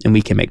power and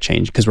we can make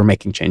change because we're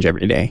making change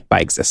every day by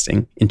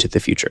existing into the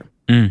future.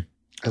 I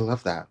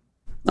love that.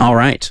 All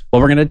right.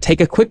 Well, we're going to take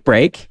a quick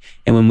break.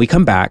 And when we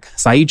come back,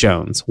 Saeed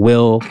Jones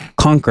will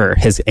conquer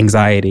his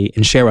anxiety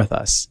and share with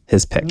us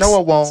his picks. No,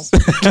 I won't.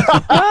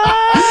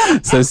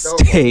 So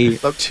stay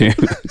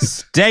tuned.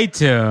 Stay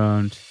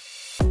tuned.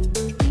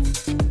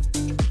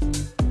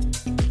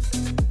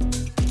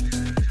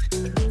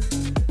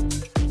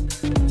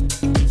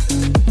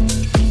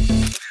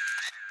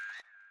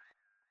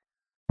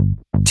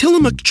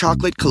 Tillamook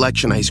Chocolate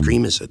Collection ice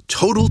cream is a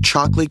total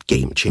chocolate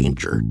game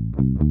changer.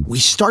 We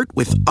start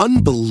with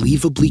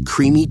unbelievably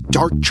creamy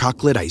dark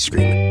chocolate ice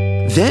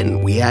cream.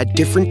 Then we add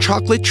different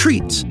chocolate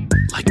treats,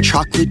 like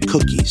chocolate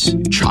cookies,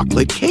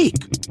 chocolate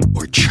cake,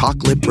 or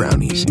chocolate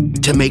brownies,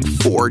 to make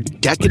 4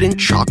 decadent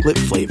chocolate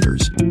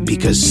flavors.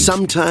 Because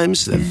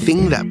sometimes the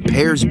thing that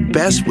pairs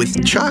best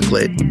with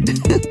chocolate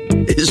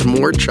is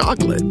more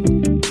chocolate.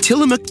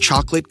 Tillamook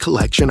Chocolate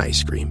Collection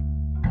ice cream.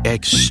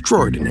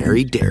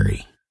 Extraordinary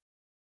dairy.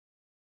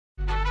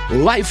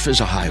 Life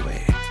is a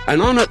highway,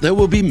 and on it there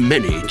will be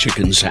many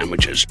chicken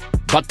sandwiches.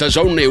 But there's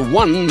only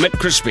one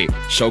McCrispy.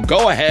 So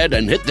go ahead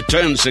and hit the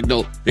turn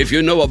signal if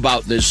you know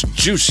about this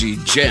juicy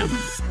gem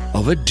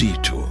of a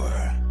detour.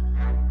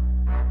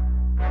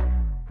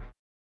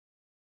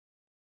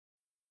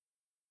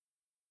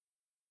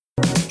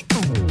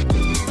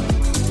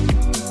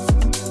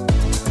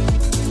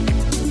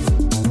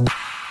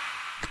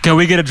 Can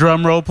we get a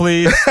drum roll,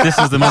 please? This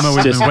is the moment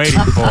we've been waiting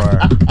for.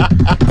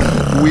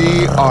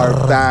 We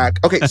are back.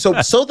 Okay, so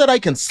that I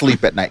can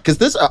sleep at night, because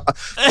this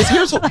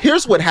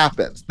here's what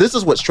happens. This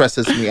is what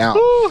stresses me out,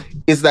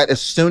 is that as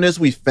soon as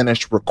we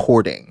finish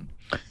recording,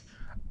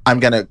 I'm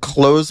gonna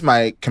close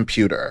my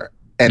computer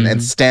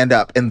and stand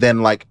up, and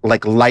then like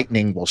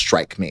lightning will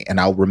strike me,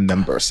 and I'll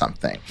remember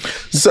something.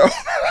 So.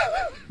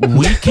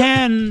 We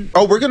can.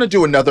 Oh, we're gonna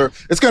do another.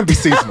 It's gonna be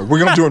seasonal. We're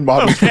gonna do a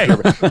modern.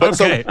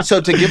 Okay.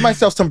 So to give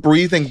myself some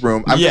breathing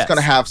room, I'm just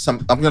gonna have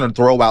some. I'm gonna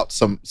throw out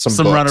some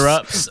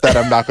runner-ups that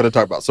I'm not gonna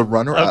talk about. Some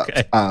runner-ups.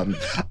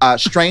 Okay.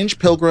 Strange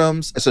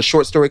Pilgrims. It's a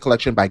short story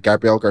collection by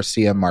Gabriel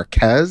Garcia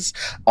Marquez.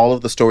 All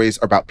of the stories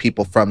are about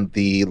people from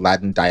the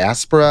Latin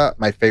diaspora.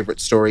 My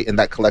favorite story in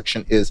that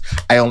collection is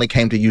 "I Only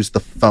Came to Use the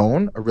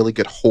Phone," a really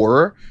good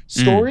horror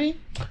story.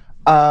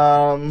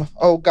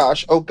 Oh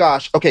gosh.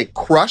 Okay,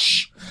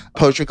 Crush,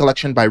 poetry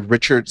collection by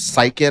Richard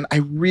Seiken. I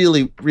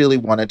really, really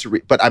wanted to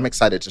read, but I'm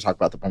excited to talk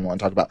about the poem I want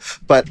to talk about.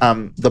 But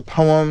the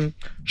poem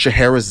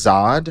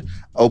Scheherazade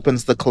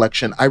opens the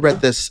collection. I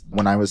read this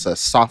when I was a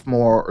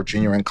sophomore or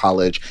junior in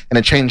college, and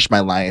it changed my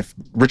life.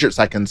 Richard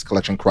Seiken's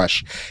collection,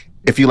 Crush.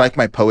 If you like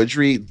my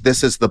poetry,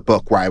 this is the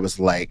book where I was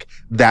like,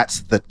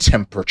 that's the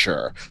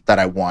temperature that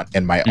I want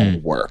in my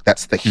own work.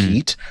 That's the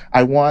heat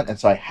I want. And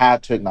so I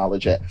had to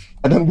acknowledge it.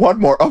 And then one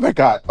more. Oh my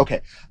God.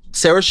 Okay.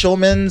 Sarah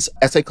Schulman's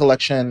essay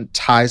collection,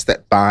 Ties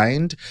That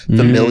Bind,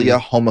 Familia,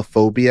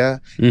 Homophobia,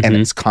 and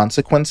Its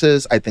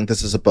Consequences. I think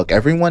this is a book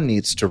everyone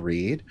needs to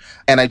read.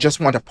 And I just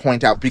want to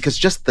point out, because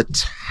just the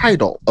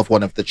title of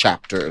one of the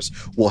chapters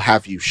will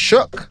have you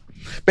shook.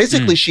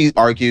 Basically, she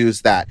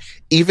argues that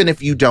even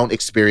if you don't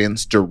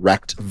experience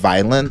direct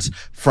violence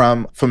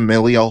from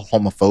familial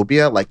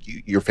homophobia, like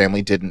your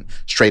family didn't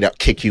straight up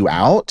kick you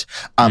out,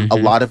 a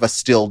lot of us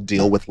still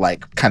deal with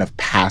like kind of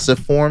passive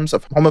forms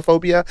of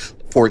homophobia.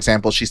 For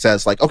example, she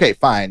says like, okay,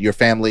 fine, your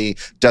family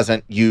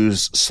doesn't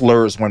use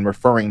slurs when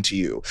referring to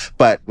you.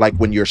 But like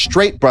when your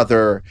straight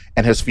brother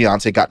and his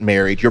fiance got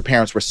married, your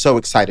parents were so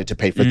excited to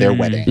pay for their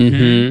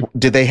wedding.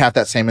 Did they have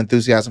that same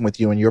enthusiasm with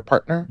you and your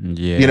partner?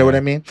 Yeah. You know what I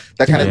mean?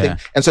 That kind of thing.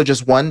 And so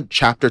just one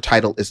chapter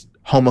title is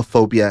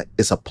Homophobia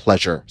is a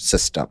Pleasure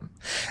System.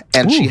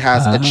 And she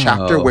has a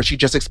chapter where she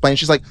just explains,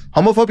 she's like,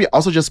 homophobia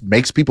also just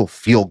makes people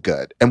feel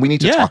good. And we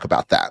need to talk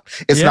about that.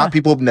 It's not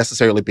people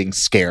necessarily being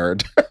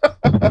scared.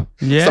 Some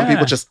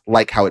people just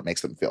like how it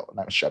makes them feel. And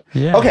I was shook.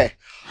 Okay.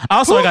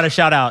 Also, I got to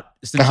shout out,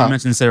 since you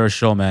mentioned Sarah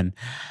Schulman,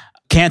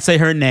 can't say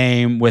her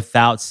name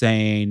without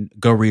saying,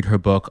 go read her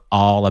book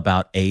all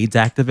about AIDS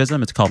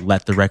activism. It's called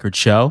Let the Record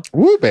Show.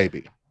 Woo,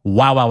 baby.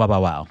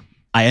 Wow.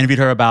 I interviewed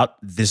her about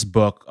this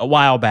book a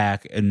while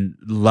back and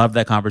loved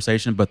that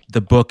conversation, but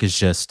the book is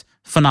just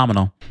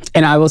phenomenal.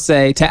 And I will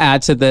say, to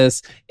add to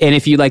this, and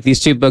if you like these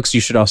two books,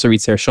 you should also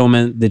read Sarah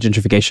Schulman, The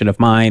Gentrification of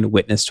Mind,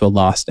 Witness to a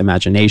Lost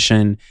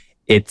Imagination.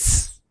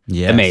 It's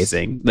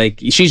amazing.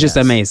 Like, she's just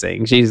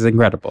amazing. She's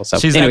incredible. So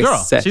she's anyways,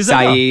 that girl. She's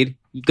Saeed,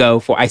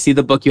 go for. I see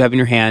the book you have in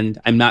your hand.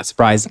 I'm not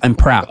surprised. I'm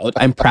proud.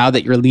 I'm proud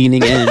that you're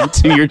leaning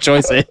into your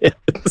choices.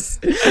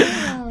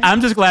 I'm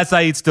just glad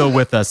Saeed's still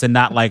with us and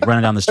not like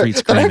running down the street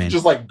screaming.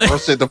 Just like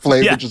burst into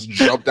flames and just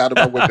jumped out of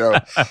my window.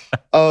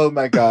 Oh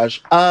my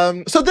gosh.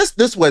 So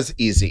this was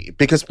easy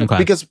because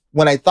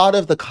when I thought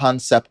of the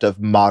concept of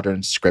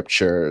modern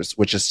scriptures,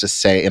 which is to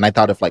say, and I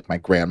thought of like my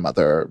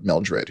grandmother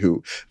Mildred,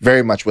 who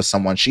very much was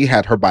someone, she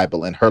had her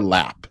Bible in her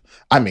lap.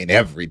 I mean,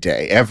 every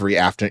day, every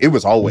afternoon, it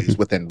was always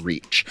within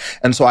reach.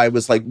 And so I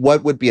was like,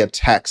 what would be a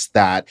text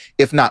that,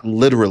 if not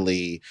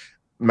literally,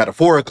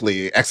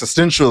 metaphorically,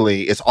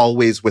 existentially, is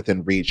always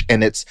within reach?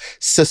 And it's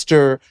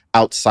Sister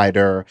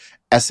Outsider,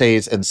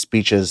 Essays and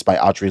Speeches by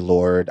Audre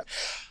Lorde.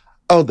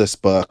 Oh, this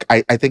book.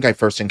 I think I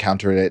first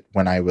encountered it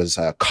when I was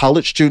a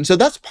college student. So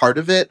that's part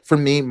of it for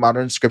me,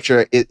 modern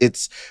scripture.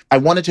 I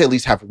wanted to at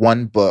least have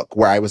one book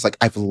where I was like,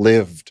 I've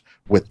lived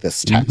with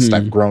this text.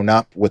 I've grown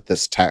up with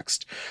this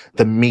text.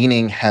 The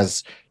meaning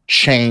has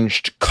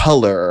changed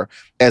color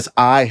as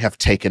I have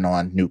taken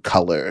on new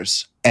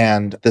colors.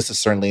 And this is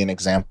certainly an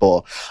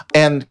example.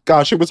 And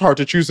gosh, it was hard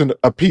to choose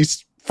a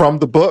piece from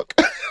the book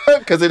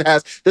because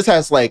this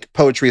has like,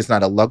 poetry is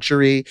not a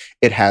luxury.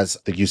 It has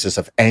the uses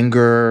of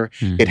anger.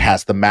 It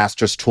has the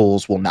master's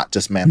tools will not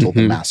dismantle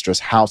the master's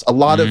house. A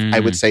lot of, I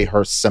would say,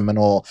 her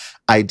seminal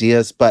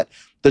ideas, but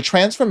the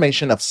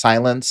transformation of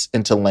silence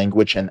into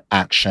language and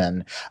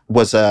action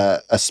was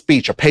a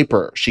speech, a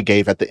paper she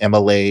gave at the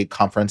MLA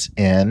conference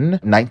in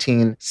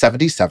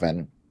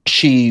 1977.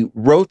 She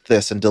wrote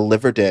this and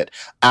delivered it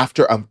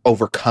after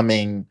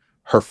overcoming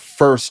her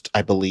first,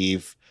 I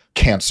believe,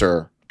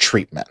 cancer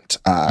treatment.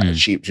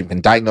 She'd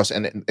been diagnosed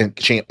and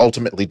she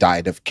ultimately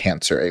died of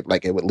cancer.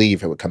 Like it would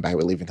leave, it would come back, it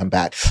would leave and come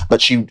back.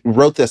 But she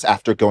wrote this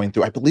after going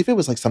through, I believe it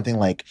was like something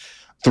like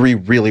 3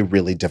 really,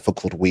 really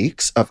difficult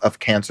weeks of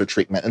cancer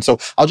treatment. And so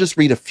I'll just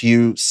read a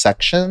few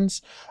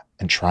sections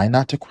and try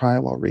not to cry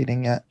while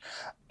reading it.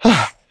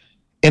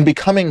 In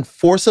becoming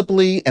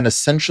forcibly and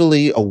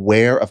essentially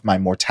aware of my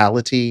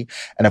mortality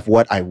and of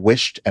what I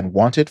wished and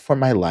wanted for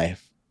my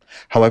life,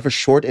 however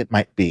short it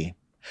might be,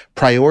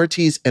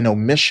 priorities and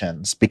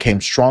omissions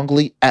became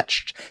strongly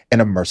etched in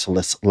a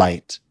merciless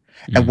light.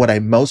 And what I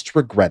most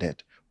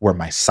regretted were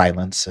my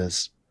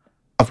silences.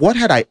 Of what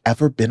had I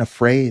ever been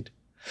afraid?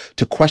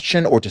 To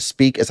question or to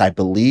speak as I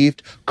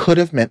believed could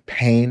have meant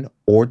pain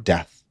or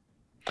death.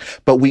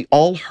 But we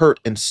all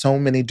hurt in so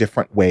many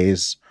different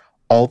ways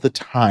all the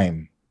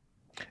time.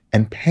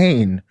 And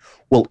pain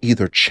will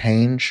either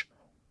change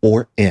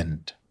or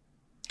end.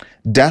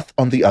 Death,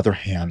 on the other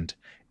hand,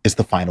 is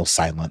the final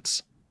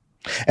silence.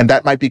 And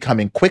that might be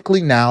coming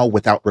quickly now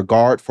without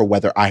regard for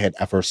whether I had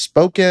ever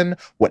spoken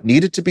what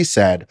needed to be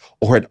said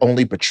or had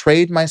only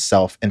betrayed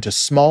myself into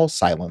small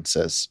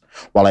silences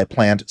while I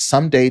planned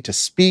someday to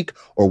speak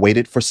or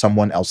waited for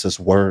someone else's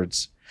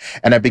words.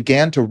 And I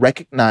began to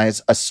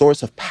recognize a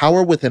source of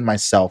power within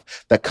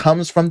myself that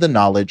comes from the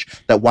knowledge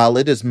that while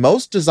it is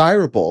most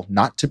desirable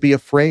not to be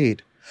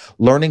afraid,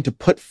 learning to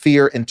put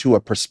fear into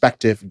a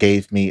perspective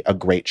gave me a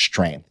great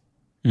strength.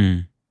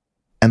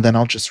 And then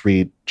I'll just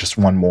read just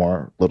one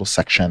more little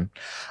section.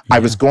 I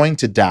was going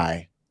to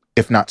die,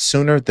 if not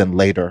sooner than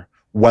later,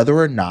 whether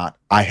or not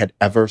I had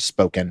ever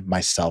spoken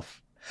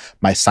myself.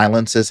 My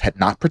silences had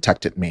not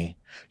protected me.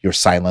 Your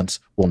silence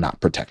will not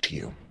protect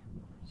you.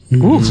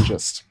 It's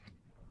just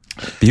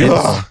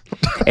beautiful.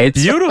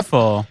 It's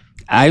beautiful.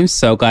 I'm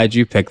so glad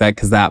you picked that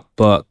because that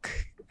book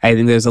I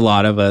think there's a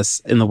lot of us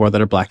in the world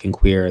that are Black and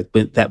queer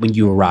that when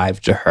you arrive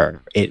to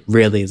her, it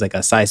really is like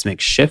a seismic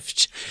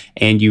shift.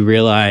 And you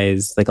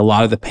realize like a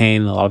lot of the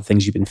pain, a lot of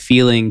things you've been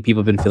feeling,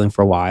 people have been feeling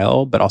for a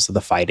while, but also the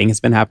fighting has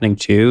been happening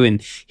too.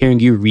 And hearing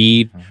you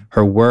read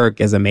her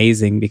work is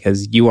amazing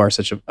because you are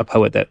such a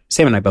poet that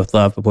Sam and I both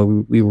love before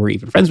we were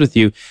even friends with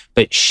you.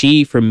 But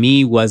she, for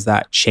me, was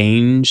that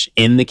change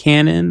in the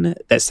canon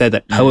that said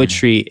that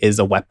poetry is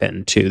a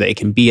weapon too, that it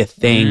can be a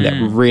thing that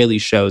really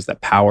shows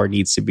that power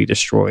needs to be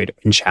destroyed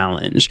and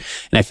challenged.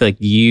 And I feel like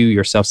you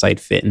yourself, Saeed,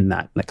 fit in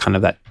that kind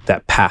of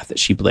that path that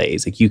she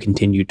blazed. Like you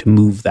continue to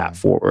move that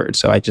forward.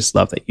 So I just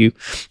love that you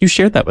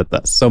shared that with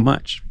us so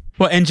much.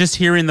 Well, and just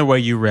hearing the way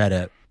you read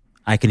it,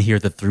 I can hear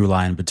the through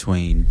line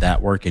between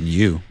that work and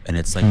you. And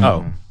it's like,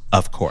 oh,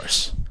 of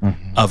course.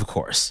 Of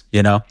course.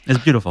 You know,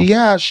 it's beautiful.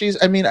 Yeah, I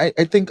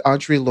think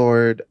Audre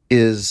Lorde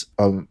is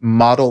a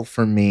model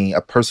for me,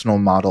 a personal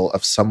model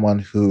of someone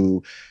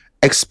who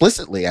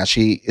explicitly, as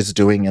she is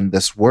doing in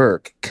this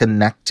work,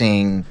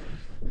 connecting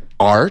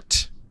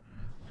art,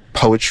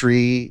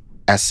 poetry,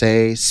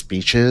 essay,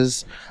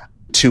 speeches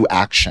to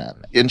action.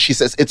 And she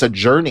says it's a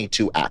journey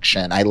to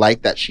action. I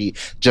like that she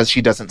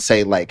doesn't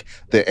say like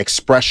the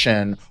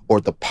expression or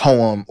the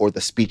poem or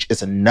the speech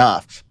is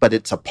enough, but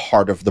it's a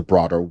part of the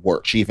broader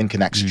work. She even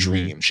connects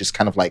dreams. She's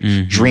kind of like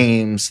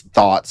dreams,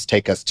 thoughts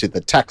take us to the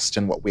text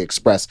and what we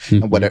express,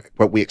 and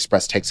what we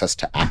express takes us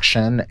to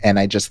action. And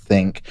I just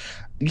think,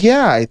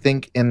 I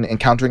think in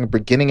encountering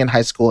beginning in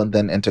high school and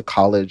then into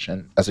college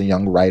and as a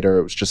young writer,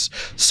 it was just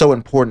so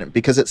important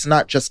because it's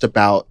not just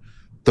about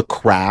the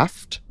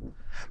craft,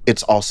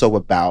 it's also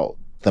about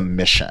the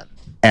mission.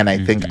 And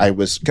I think I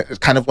was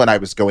kind of when I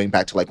was going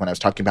back to like when I was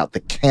talking about the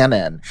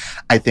canon,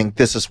 I think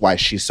this is why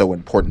she's so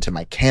important to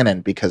my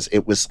canon, because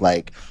it was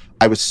like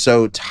I was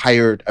so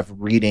tired of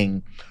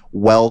reading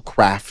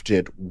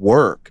well-crafted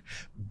work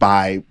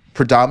by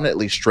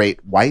predominantly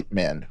straight white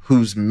men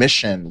whose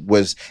mission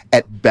was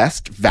at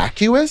best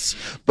vacuous,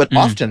 but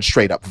often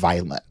straight up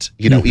violent,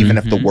 you know, even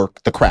if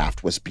the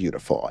craft was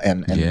beautiful.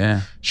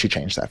 And she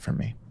changed that for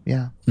me.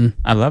 Yeah.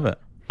 I love it.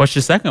 What's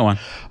your second one?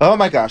 Oh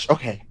my gosh.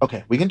 Okay.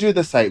 We can do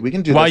this site. We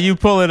can do While this. you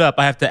pull it up,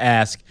 I have to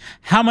ask,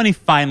 how many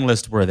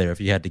finalists were there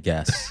if you had to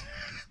guess?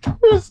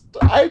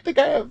 I think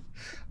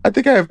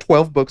I have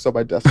 12 books on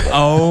my desk. Right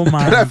oh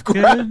my I've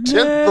goodness.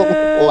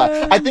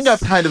 I think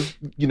I've kind of,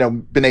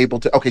 been able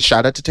to. Okay,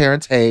 shout out to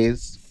Terrence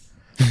Hayes.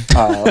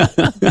 I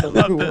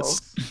love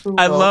this.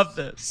 I love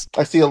this.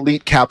 I see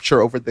Elite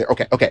Capture over there.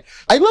 Okay.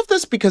 I love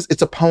this because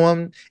it's a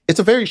poem. It's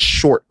a very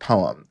short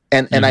poem.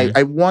 And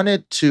I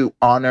wanted to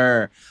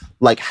honor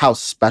like how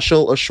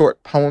special a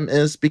short poem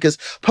is, because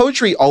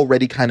poetry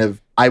already kind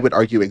of, I would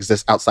argue,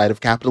 exists outside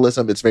of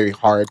capitalism. It's very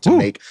hard to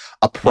make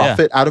a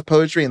profit out of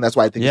poetry. And that's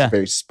why I think it's a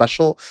very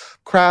special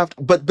craft.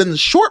 But then the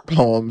short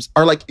poems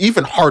are like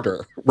even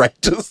harder, right,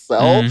 to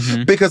sell,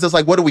 because it's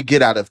like, what do we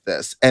get out of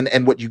this?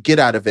 And what you get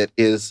out of it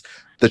is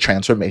the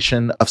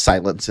transformation of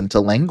silence into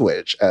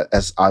language,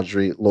 as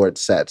Audre Lorde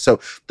said. So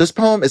this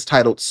poem is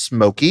titled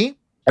Smoky.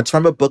 It's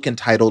from a book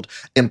entitled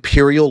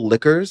Imperial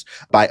Liquors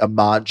by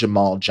Ahmad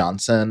Jamal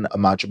Johnson.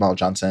 Ahmad Jamal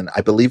Johnson,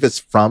 I believe, is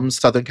from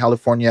Southern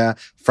California,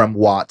 from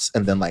Watts,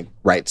 and then like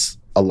writes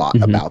a lot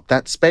about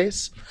that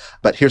space.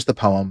 But here's the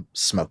poem,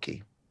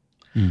 Smoky.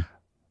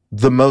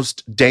 The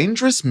most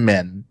dangerous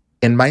men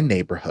in my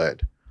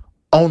neighborhood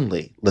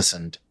only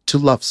listened to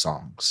love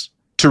songs.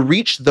 To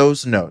reach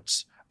those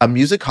notes, a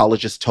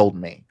musicologist told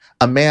me,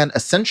 a man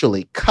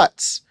essentially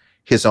cuts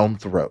his own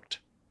throat.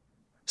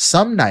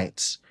 Some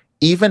nights,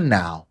 even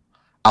now,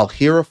 I'll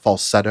hear a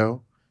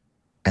falsetto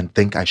and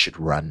think I should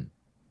run.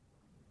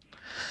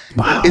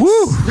 Wow.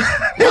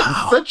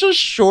 It's such a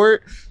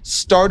short,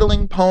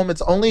 startling poem.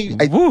 It's only,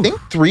 I think,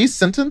 3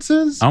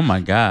 sentences. Oh my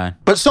God.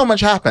 But so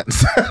much happens.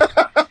 So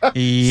much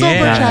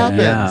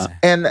happens. Yeah.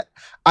 And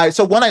I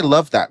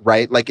love that,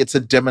 right? Like it's a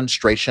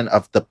demonstration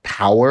of the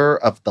power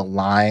of the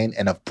line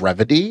and of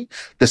brevity.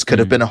 This could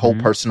have been a whole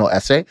personal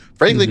essay.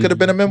 Frankly, could have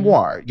been a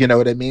memoir. You know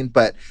what I mean?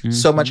 But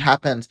so much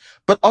happens.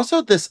 But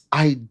also this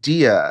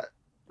idea,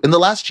 in the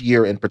last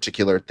year in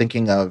particular,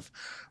 thinking of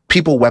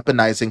people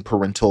weaponizing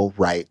parental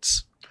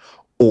rights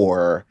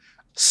or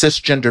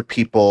cisgender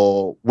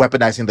people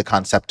weaponizing the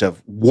concept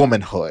of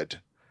womanhood,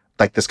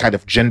 like this kind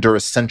of gender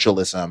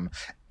essentialism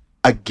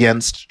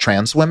against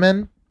trans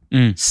women.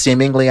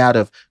 Seemingly out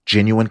of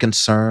genuine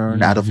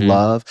concern, out of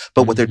love,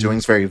 but what they're doing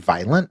is very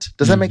violent.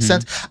 Does that make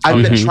sense?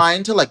 I've been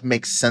trying to like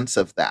make sense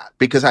of that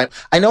because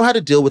I know how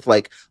to deal with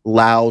like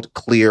loud,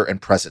 clear,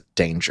 and present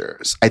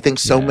dangers. I think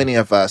so many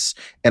of us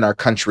in our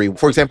country,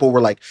 for example,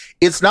 we're like,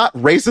 it's not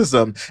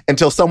racism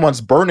until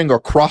someone's burning a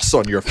cross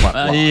on your front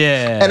lawn.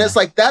 And it's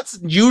like, that's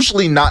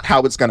usually not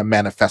how it's going to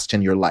manifest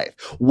in your life.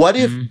 What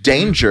if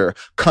danger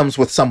comes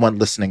with someone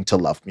listening to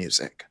love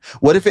music?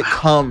 What if it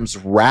comes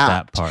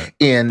wrapped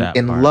in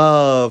love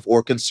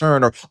or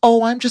concern or,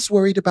 oh, I'm just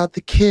worried about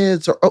the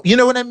kids or, oh, you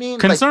know what I mean?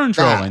 Concern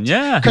trolling.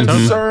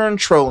 Concern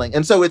trolling.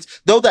 And so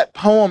it's, though that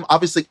poem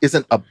obviously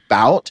isn't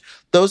about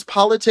those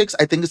politics,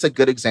 I think it's a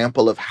good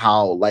example of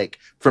how, like,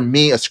 for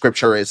me, a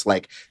scripture is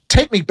like,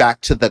 take me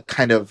back to the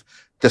kind of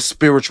the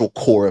spiritual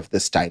core of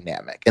this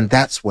dynamic. And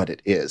that's what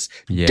it is.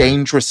 Yeah.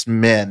 Dangerous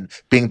men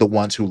being the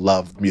ones who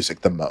love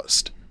music the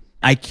most.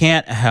 I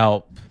can't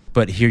help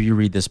but hear you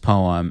read this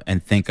poem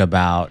and think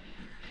about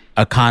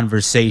a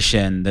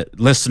conversation that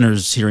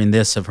listeners hearing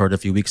this have heard a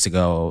few weeks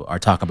ago, our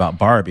talk about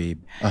Barbie.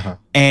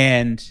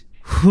 And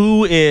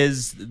who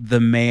is the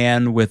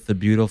man with the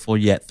beautiful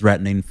yet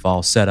threatening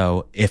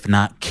falsetto, if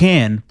not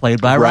Ken,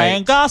 played by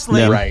Ryan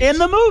Gosling in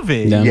the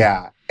movie?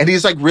 Yeah. And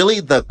he's like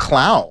really the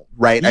clown,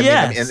 right? I mean,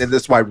 and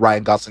this is why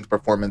Ryan Gosling's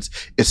performance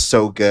is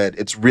so good.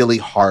 It's really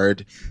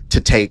hard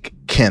to take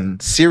Ken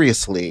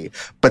seriously.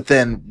 But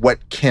then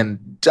what Ken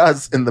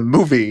does in the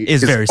movie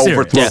is very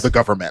overthrow serious. the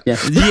government.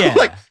 Yeah.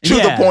 Like to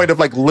the point of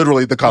like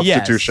literally the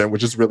Constitution,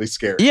 which is really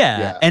scary.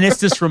 Yeah. And it's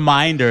this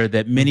reminder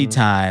that many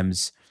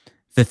times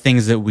the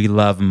things that we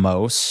love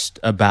most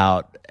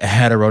about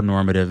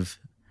heteronormative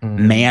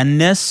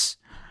manness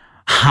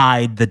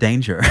hide the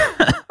danger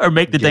or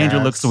make the danger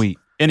look sweet.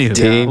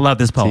 Anywho, love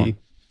this poem.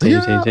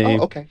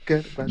 Oh, okay,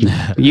 good.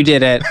 You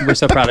did it. We're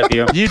so proud of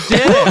you. You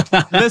did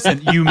it.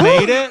 Listen, you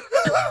made it.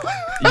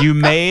 You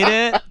made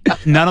it.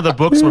 None of the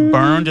books were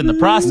burned in the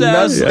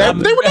process. They were never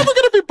going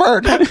to be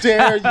burned. How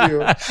dare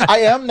you? I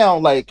am now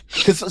like,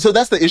 so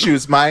that's the issue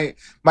is my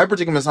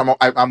predicament is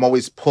I'm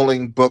always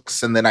pulling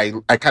books and then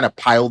I kind of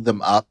pile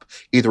them up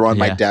either on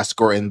my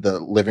desk or in the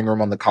living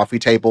room on the coffee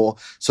table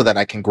so that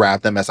I can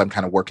grab them as I'm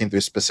kind of working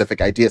through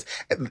specific ideas.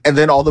 And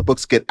then all the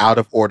books get out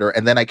of order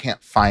and then I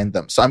can't find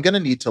them. So I'm going to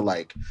need to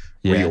like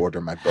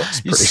reorder my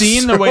books. You've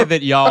seen the way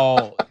that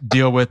y'all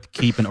deal with,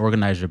 keep and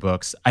organize your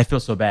books. I feel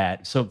so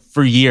bad. So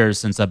for years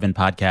since I've been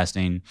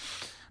podcasting,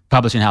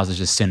 publishing houses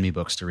just send me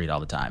books to read all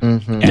the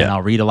time. And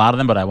I'll read a lot of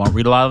them, but I won't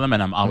read a lot of them.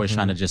 And I'm always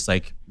trying to just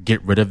like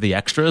get rid of the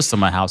extras so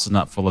my house is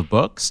not full of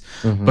books.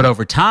 But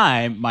over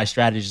time, my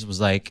strategy just was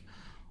like,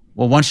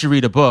 well, once you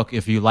read a book,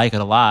 if you like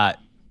it a lot,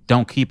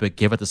 don't keep it,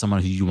 give it to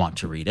someone who you want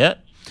to read it.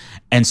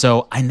 And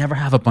so I never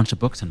have a bunch of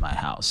books in my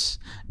house.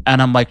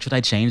 And I'm like, should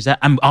I change that?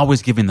 I'm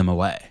always giving them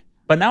away.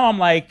 But now I'm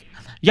like,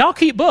 y'all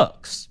keep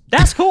books.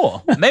 That's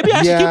cool. Maybe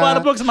I should keep a lot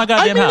of books in my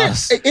goddamn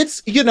house.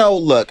 It's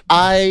look,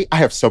 I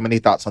have so many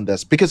thoughts on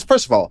this because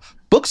first of all,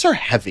 books are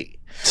heavy.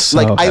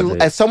 Heavy.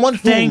 As someone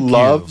who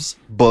loves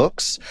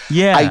books,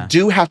 I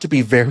do have to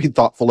be very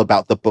thoughtful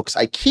about the books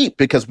I keep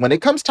because when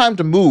it comes time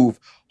to move,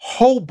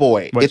 oh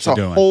boy, it's a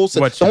whole...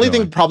 The only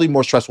thing probably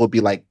more stressful would be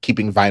like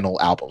keeping vinyl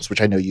albums,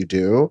 which I know you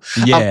do.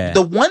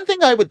 The one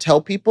thing I would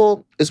tell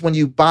people is when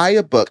you buy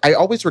a book, I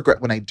always regret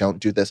when I don't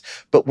do this,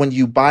 but when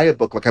you buy a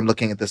book, like I'm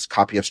looking at this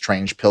copy of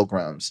Strange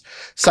Pilgrims,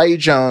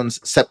 Saeed Jones,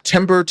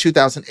 September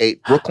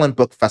 2008, Brooklyn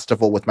Book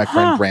Festival with my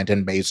friend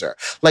Brandon Mazer.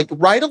 Like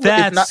write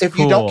if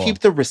you don't keep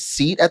the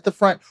receipt at the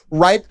front,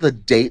 write the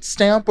date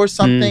stamp or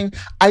something.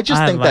 I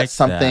just think that's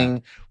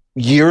something...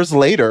 Years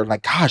later,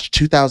 like, gosh,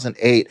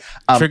 2008.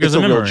 Triggers it's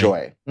a a real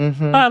joy.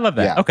 I love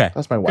that. Okay.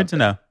 That's my one. Good to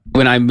know.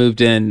 When I moved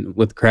in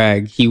with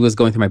Craig, he was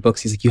going through my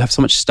books. He's like, you have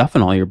so much stuff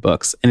in all your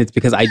books. And it's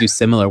because I do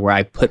similar where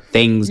I put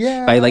things,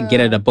 if I like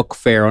get at a book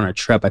fair on a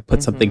trip, I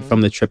put something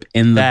from the trip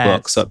in the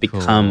book. So it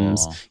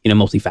becomes,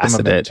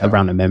 multifaceted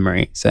around a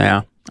memory. So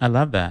yeah. I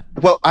love that.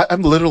 Well,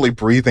 I'm literally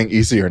breathing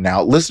easier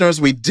now.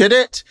 Listeners, we did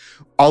it.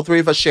 All three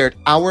of us shared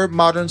our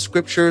modern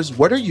scriptures.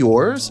 What are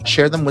yours?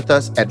 Share them with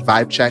us at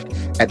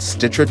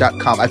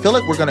vibecheck@stitcher.com. I feel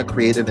like we're going to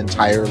create an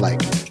entire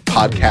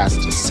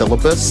podcast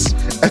syllabus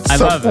at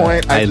some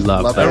point. I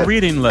love that. A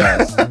reading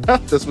list.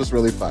 This was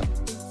really fun.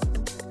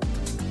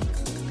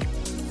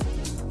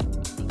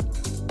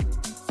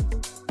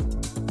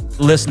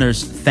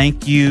 Listeners,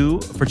 thank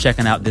you for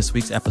checking out this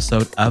week's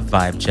episode of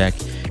Vibe Check.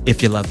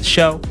 If you love the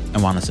show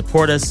and want to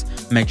support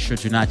us, make sure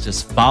to not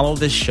just follow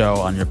this show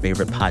on your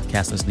favorite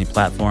podcast listening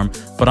platform,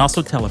 but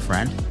also tell a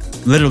friend.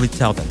 Literally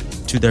tell them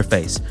to their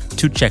face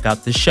to check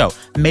out this show.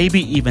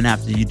 Maybe even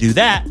after you do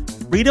that,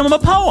 read them a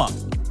poem.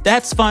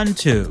 That's fun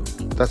too.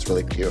 That's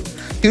really cute.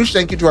 Huge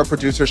thank you to our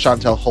producer,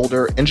 Chantel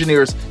Holder,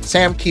 engineers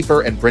Sam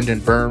Keeper and Brendan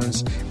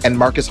Burns, and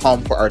Marcus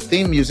Holm for our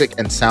theme music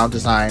and sound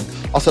design.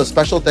 Also,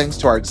 special thanks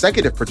to our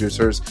executive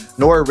producers,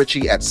 Nora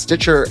Ritchie at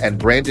Stitcher and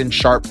Brandon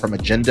Sharp from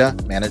Agenda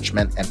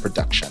Management and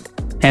Production.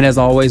 And as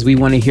always, we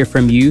want to hear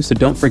from you. So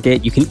don't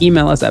forget, you can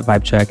email us at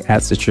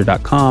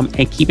vibecheck@stitcher.com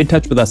and keep in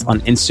touch with us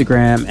on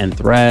Instagram and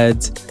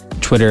Threads,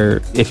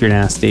 Twitter, if you're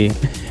nasty.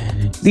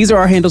 These are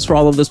our handles for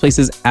all of those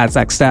places, at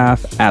Zach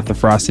Staff, at The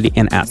Ferocity,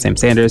 and at Sam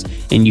Sanders.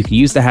 And you can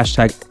use the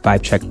hashtag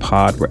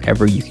VibeCheckPod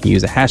wherever you can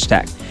use a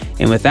hashtag.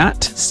 And with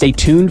that, stay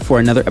tuned for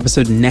another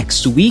episode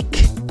next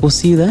week. We'll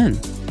see you then.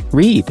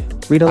 Read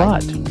a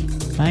lot.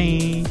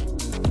 Bye.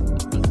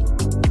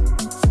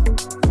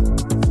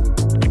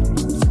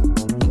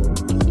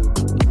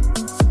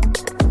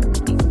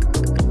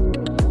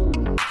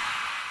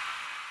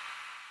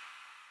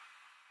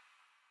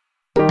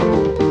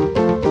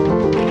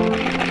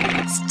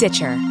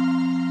 Stitcher.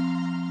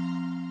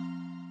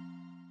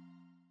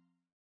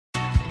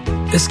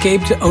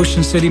 Escape to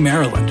Ocean City,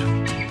 Maryland,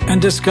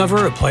 and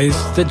discover a place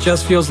that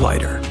just feels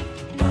lighter,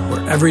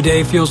 where every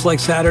day feels like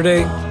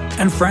Saturday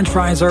and French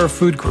fries are a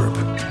food group,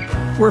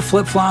 where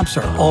flip-flops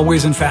are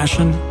always in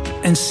fashion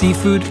and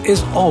seafood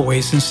is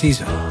always in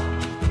season.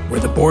 Where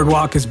the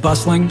boardwalk is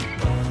bustling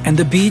and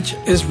the beach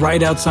is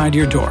right outside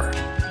your door.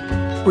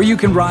 Where you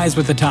can rise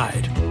with the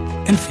tide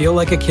and feel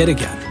like a kid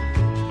again.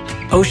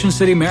 Ocean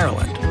City,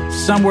 Maryland,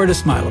 somewhere to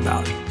smile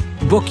about.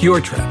 Book your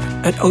trip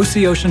at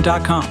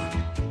OCOcean.com.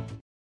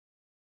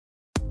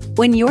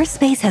 When your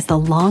space has the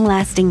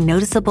long-lasting,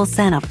 noticeable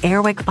scent of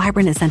Airwick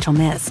Vibrant Essential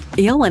Mist,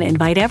 you'll want to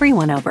invite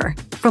everyone over.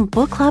 From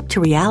book club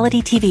to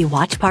reality TV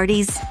watch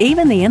parties,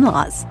 even the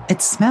in-laws.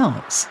 It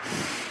smells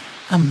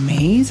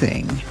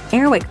amazing.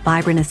 Airwick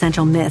Vibrant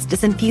Essential Mist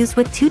is infused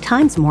with 2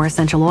 times more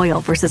essential oil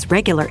versus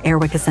regular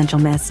Airwick Essential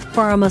Mist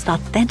for our most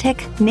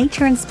authentic,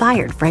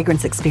 nature-inspired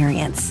fragrance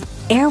experience.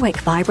 Airwick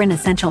Vibrant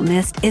Essential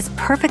Mist is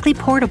perfectly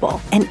portable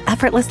and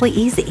effortlessly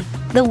easy,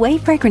 the way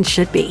fragrance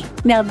should be.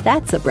 Now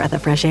that's a breath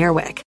of fresh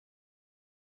Airwick.